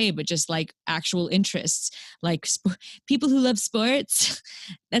to say, but just like actual interests, like people who love sports.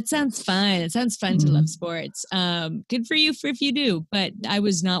 That sounds fun. It sounds fun to love sports. Good for you if you do, but I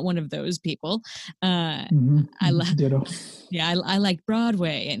was not one of those people. Ditto. Yeah, I like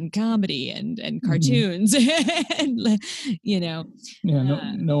Broadway and comedy and cartoons, and Yeah, no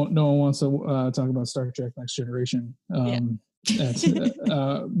one wants to talk about Star Trek: Next Generation. That's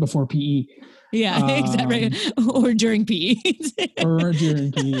before PE. Yeah, exactly. Or during PE. Or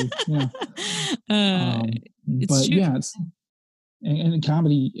during PE. Yeah. It's but true. Yeah, it's and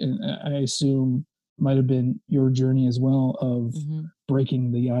comedy. I assume might have been your journey as well of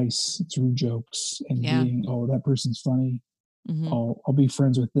breaking the ice through jokes and being, oh, that person's funny. I'll be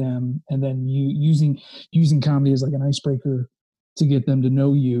friends with them, and then you using comedy as like an icebreaker to get them to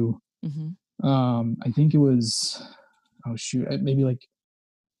know you. I think it was, oh shoot, maybe like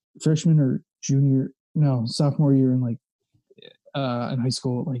freshman or sophomore year in like in high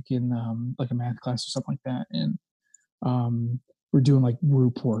school, like in like a math class or something like that, and we're doing like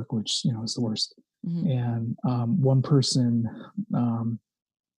group work, which is the worst. And one person,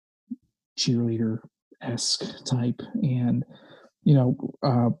 cheerleader-esque type, and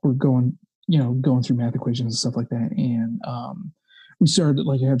we're going through math equations and stuff like that, and we started to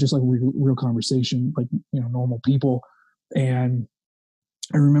like have just like real conversation, like normal people. And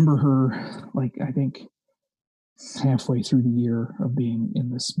I remember her, like, I think halfway through the year of being in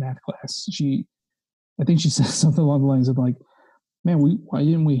this math class, I think she said something along the lines of like, man, why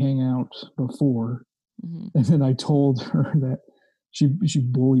didn't we hang out before? And then I told her that she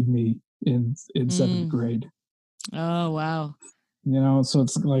bullied me in seventh grade. Oh, wow. So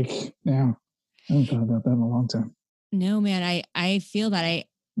it's like, yeah, I haven't thought about that in a long time. No, man, I feel that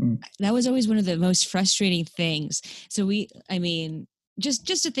that was always one of the most frustrating things. So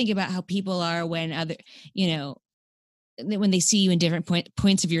just to think about how people are when when they see you in different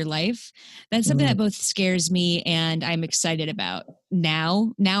points of your life, that's something that both scares me and I'm excited about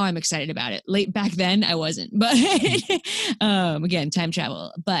now. Now I'm excited about it. Back then I wasn't, but again, time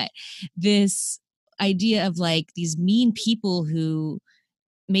travel. But this idea of like these mean people who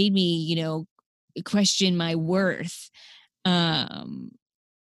made me, question my worth. And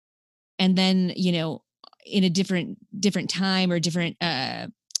then, in a different time or different,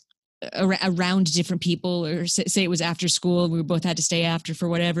 around different people, or say it was after school, we both had to stay after for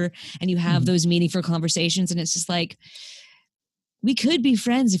whatever, and you have those meaningful conversations, and it's just like, we could be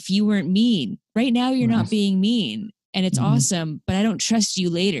friends if you weren't mean. Right now you're not being mean, and it's awesome, but I don't trust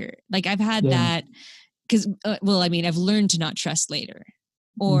you later. Like I've had that because I've learned to not trust later,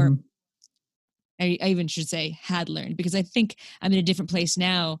 or I even should say had learned, because I think I'm in a different place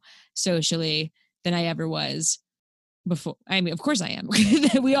now socially than I ever was before. I mean, of course I am.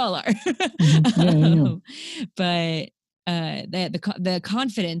 We all are. But the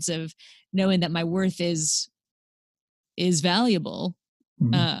confidence of knowing that my worth is valuable,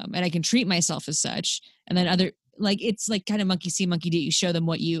 and I can treat myself as such, and then it's like kind of monkey see, monkey do. You show them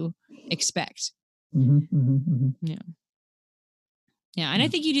what you expect. Yeah, and I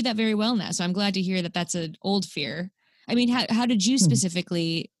think you do that very well now. So I'm glad to hear that that's an old fear. I mean, how did you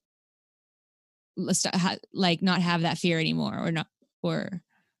specifically not have that fear anymore, or not, or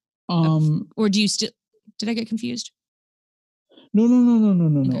do you still? Did I get confused? No.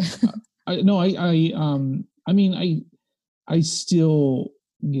 I still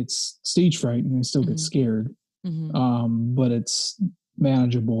get stage fright and I still get scared. But it's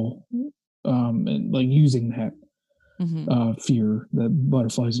manageable. And like using that fear, that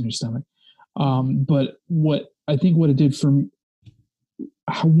butterflies in your stomach. But what it did for me,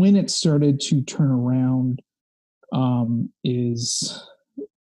 when it started to turn around, is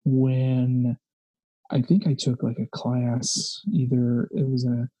when I think I took like a class, either it was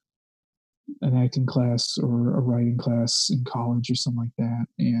an acting class or a writing class in college or something like that.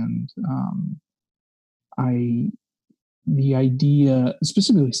 And the idea,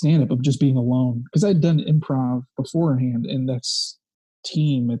 specifically stand-up, of just being alone, because I'd done improv beforehand, and that's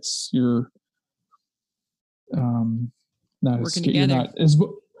team. It's you're not working as together.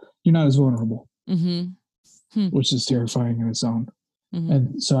 You're not as vulnerable, which is terrifying in its own.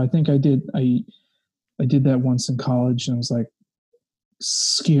 And so I think I did that once in college, and I was like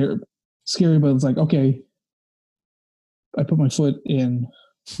scary, but it's like, okay, I put my foot in.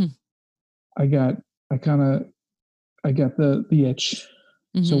 I got the itch,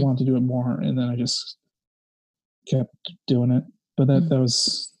 so I wanted to do it more, and then I just kept doing it. But that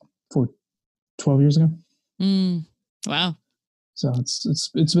was 12 years ago. Wow. So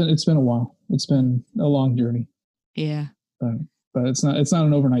it's been a while. It's been a long journey. Yeah. But but it's not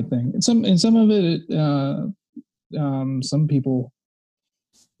an overnight thing. And some of it, some people,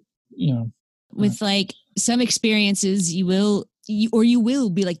 with like some experiences, you will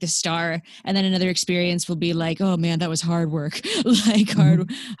be like the star, and then another experience will be like, oh man, that was hard work, like hard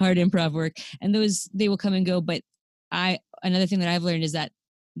improv work, and they will come and go. But another thing that I've learned is that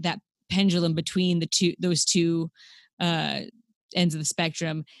pendulum between those two ends of the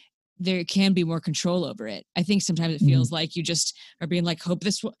spectrum, there can be more control over it. I think sometimes it feels like you just are being like, hope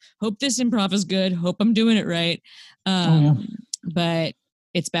this improv is good, hope I'm doing it right. But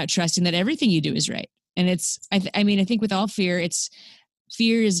it's about trusting that everything you do is right. And it's, I think with all fear,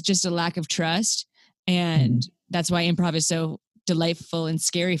 fear is just a lack of trust. And that's why improv is so delightful and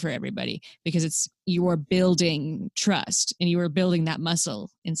scary for everybody, because you are building trust and you are building that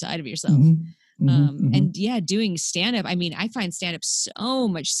muscle inside of yourself. And yeah, doing stand-up, I find stand-up so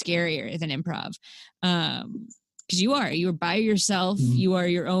much scarier than improv. Because you're by yourself, you are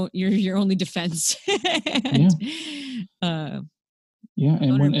you're your only defense. And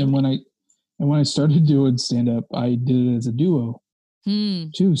when I started doing stand-up, I did it as a duo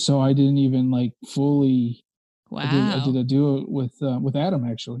too. So I didn't even like fully. Wow. I did a duo with Adam,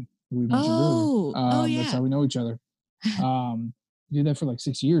 actually, who we mentioned earlier. Yeah. That's how we know each other. Did that for like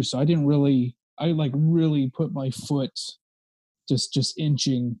 6 years. So I didn't really. I like really put my foot just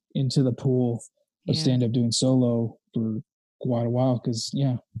inching into the pool of stand-up doing solo for quite a while, because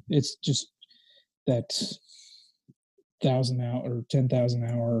it's just that 1,000 hour or 10,000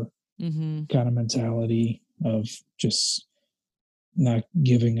 hour kind of mentality of just not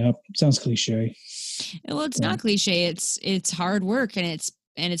giving up. Sounds cliche. Well, it's not cliche. It's hard work, and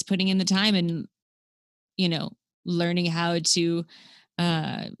it's putting in the time and learning how to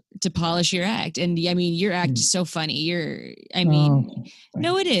polish your act. And your act is so funny.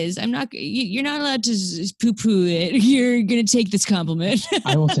 No, it is. You're not allowed to poo-poo it. You're going to take this compliment.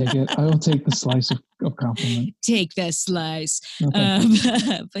 I will take it. I will take the slice of compliment. Take the slice.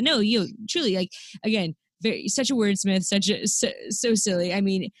 But no, you truly, like, again, such a wordsmith, so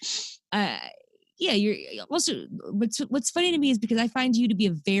silly. You're also, what's funny to me is because I find you to be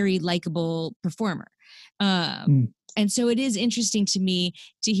a very likable performer. And so it is interesting to me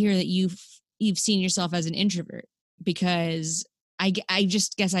to hear that you've seen yourself as an introvert, because I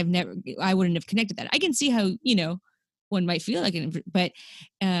just guess I wouldn't have connected that. I can see how, one might feel like an introvert, but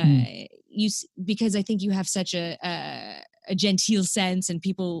because I think you have such a genteel sense, and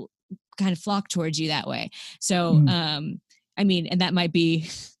people kind of flock towards you that way. So, and that might be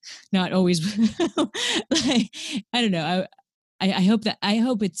not always like, I don't know. I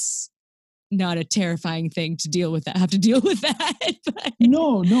hope it's not a terrifying thing to deal with that. Have to deal with that. But.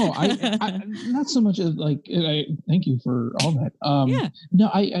 No, I not so much as like. Thank you for all that. No,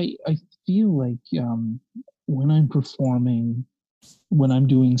 I feel like when I'm performing, when I'm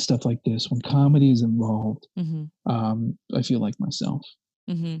doing stuff like this, when comedy is involved, I feel like myself.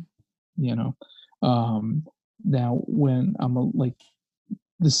 Now when I'm like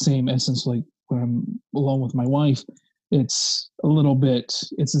the same essence, like when I'm alone with my wife, it's a little bit,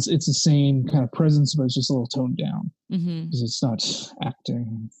 it's the same kind of presence, but it's just a little toned down, because it's not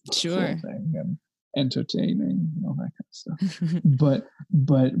acting, and entertaining and all that kind of stuff.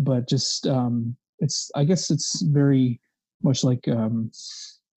 but just I guess it's very much like a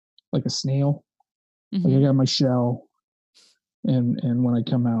snail. Like I got my shell, and when I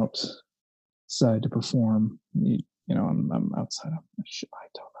come outside to perform, I'm outside of my shell. I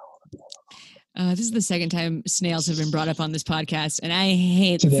don't know. This is the second time snails have been brought up on this podcast, and I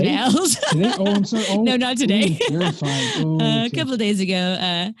hate snails. Today? Oh, I'm sorry. Oh, no, not today. A couple of days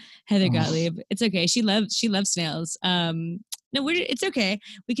ago, Heather Gottlieb. It's okay. She loves snails. No, it's okay.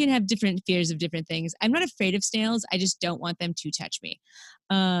 We can have different fears of different things. I'm not afraid of snails. I just don't want them to touch me.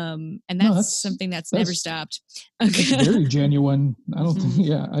 And that's something that's never stopped. Okay. That's very genuine. I don't think.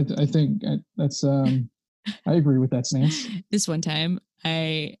 Yeah, I think that's. I agree with that stance. This one time,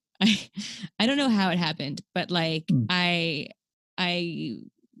 I don't know how it happened, but like I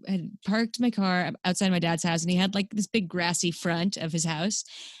had parked my car outside my dad's house, and he had like this big grassy front of his house.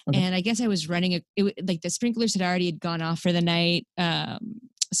 Okay. And I guess I was running like the sprinklers had gone off for the night.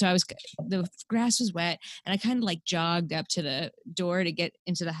 So the grass was wet, and I kind of like jogged up to the door to get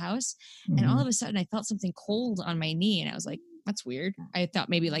into the house. And all of a sudden I felt something cold on my knee, and I was like, that's weird. I thought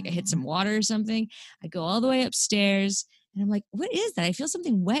maybe like I hit some water or something. I go all the way upstairs, and I'm like, what is that? I feel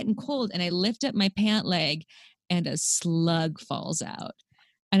something wet and cold. And I lift up my pant leg, and a slug falls out.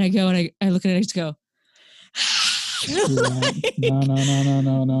 And I go and I look at it, and I just go, No.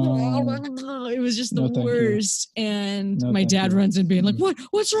 It was just the worst. And my dad runs in being like,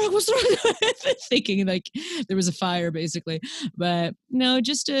 what's wrong? Thinking like there was a fire basically. But no,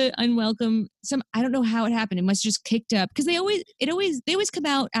 just a unwelcome, I don't know how it happened. It must have just kicked up because they always come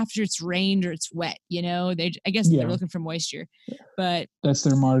out after it's rained or it's wet, I guess they're looking for moisture, but that's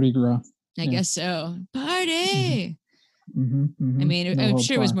their Mardi Gras. I guess so. Party. I mean, I'm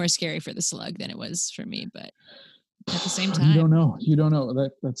sure it was more scary for the slug than it was for me, but at the same time, you don't know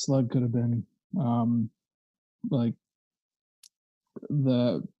that slug could have been like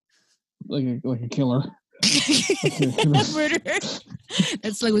a killer. A murderer.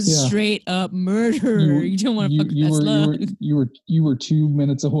 That slug was straight up murder. You don't want to fuck with that slug. You were 2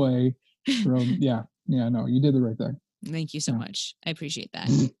 minutes away from no, you did the right thing. Thank you so much. I appreciate that.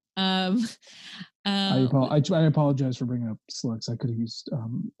 I apologize for bringing up slugs. I could have used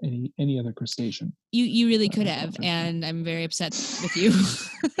any other crustacean. You really could have, and I'm very upset with you.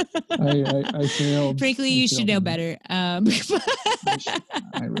 I failed. Frankly, you should know better. I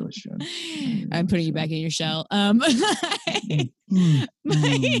really should. I'm putting you back in your shell.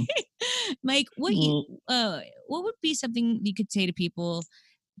 Mike, what would be something you could say to people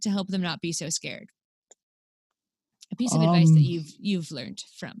to help them not be so scared? A piece of advice that you've learned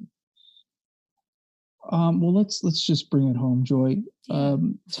from. Well, let's just bring it home, Joy.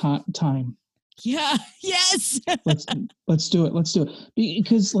 Time. Yeah. Yes. let's do it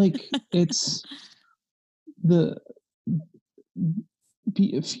because it's the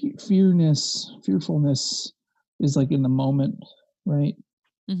fearfulness is in the moment, right?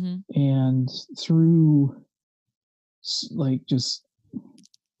 And through just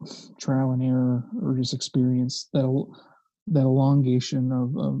trial and error or just experience that elongation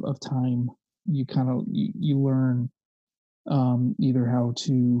of time, you learn either how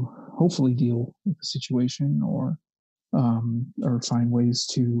to hopefully deal with the situation or find ways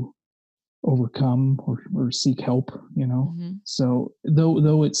to overcome or seek help, So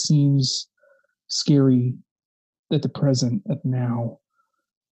though it seems scary at the present, at now,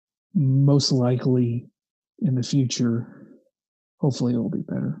 most likely in the future, hopefully it'll be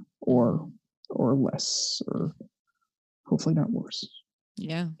better or less, or hopefully not worse.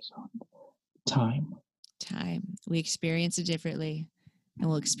 Yeah. So, time. We experience it differently, and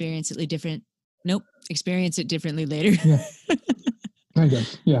we'll experience it experience it differently later. Yeah. Kind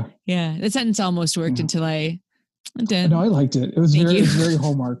of. Yeah. Yeah. That sentence almost worked until I'm done. No, I liked it. It was very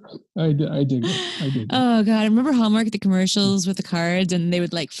Hallmark. I dig it. Oh God. I remember Hallmark, the commercials with the cards, and they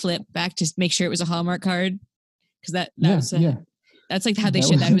would flip back to make sure it was a Hallmark card. Cause that's how they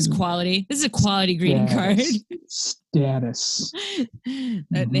showed that it was quality. This is a quality greeting card. Status.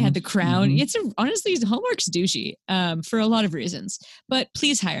 They had the crown. Honestly, Hallmark's douchey for a lot of reasons, but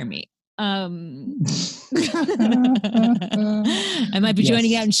please hire me. I might be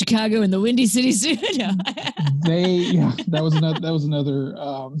joining out in Chicago in the Windy City soon. That was another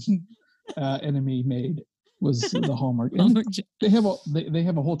enemy made was the Hallmark. They have a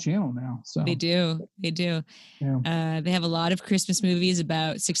whole channel now. So they do. Yeah. They have a lot of Christmas movies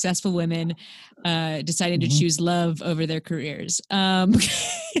about successful women deciding to choose love over their careers. The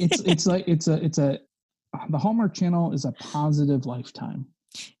Hallmark channel is a positive Lifetime.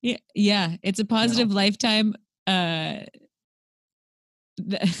 Yeah, it's a positive Lifetime. That's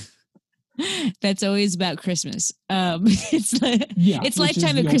always about Christmas. It's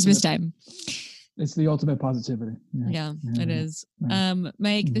Lifetime at Christmas time. It's the ultimate positivity. Yeah, it is.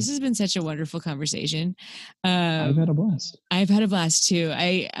 Mike, this has been such a wonderful conversation. I've had a blast. I've had a blast too.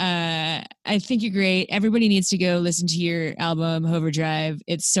 I think you're great. Everybody needs to go listen to your album, Hoverdrive.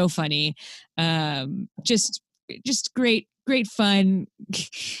 It's so funny. Just great fun.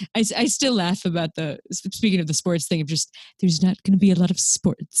 I still laugh about speaking of the sports thing, of just, there's not going to be a lot of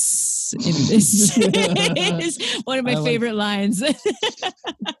sports in this. It's one of my favorite lines.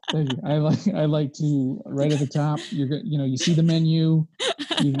 Thank you. I like to, right at the top, you see the menu,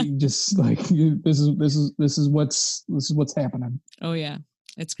 you just this is what's happening. Oh yeah.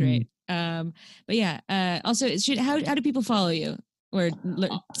 It's great. But yeah, also how do people follow you or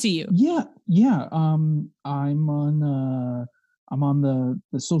see you? Yeah. I'm on the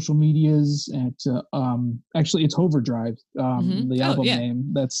social medias at actually it's Hoverdrive, the album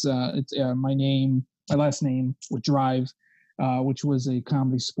name. That's it's my last name with Drive, which was a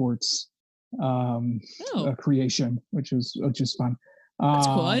comedy sports creation, which is fun. That's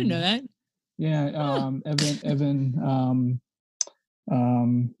cool. I didn't know that. Yeah, Evan.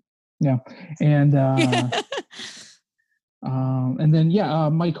 Yeah, and then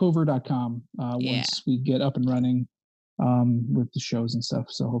MikeHover.com once we get up and running with the shows and stuff.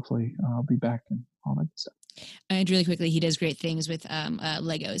 So hopefully I'll be back and all that stuff. And really quickly, he does great things with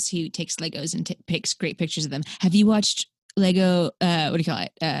Legos. He takes Legos and picks great pictures of them. Have you watched Lego? What do you call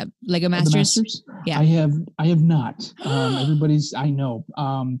it? Lego Masters? The Masters? Yeah, I have not. Everybody's. I know.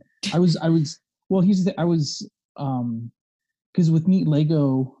 I was. Well, because with me,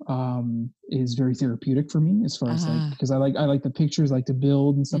 Lego is very therapeutic for me as far as because I like the pictures, like to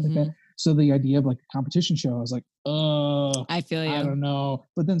build and stuff like that. So the idea of like a competition show, I was like, I feel you. I don't know.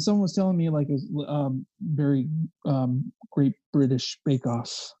 But then someone was telling me like it was very Great British Bake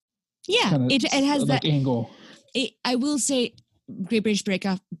Off. Yeah, it has like that angle. I will say Great British Bake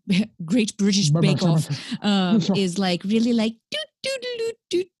Off is like really like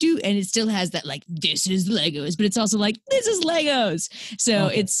do, and it still has that like this is Legos, but it's also like this is Legos. So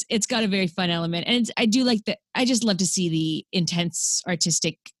it's got a very fun element, and I do like that. I just love to see the intense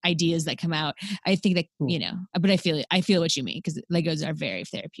artistic ideas that come out. I think that but I feel what you mean, because Legos are very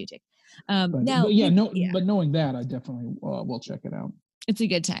therapeutic. But knowing that, I definitely will check it out. It's a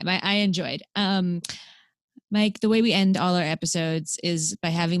good time. I enjoyed. Mike, the way we end all our episodes is by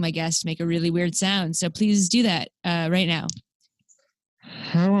having my guest make a really weird sound. So please do that right now.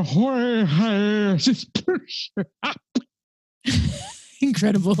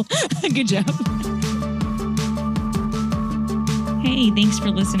 Incredible. Good job. Hey, thanks for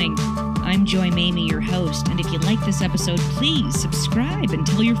listening. I'm Joy Mamie, your host, and if you like this episode, please subscribe and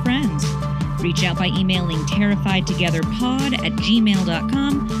tell your friends. Reach out by emailing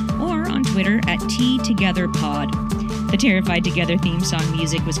terrifiedtogetherpod@gmail.com or on Twitter @TTogetherPod. The Terrified Together theme song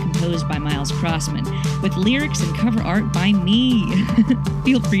music was composed by Miles Crossman, with lyrics and cover art by me.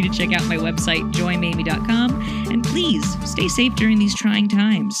 Feel free to check out my website, joymamie.com, and please stay safe during these trying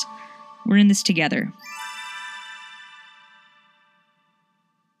times. We're in this together.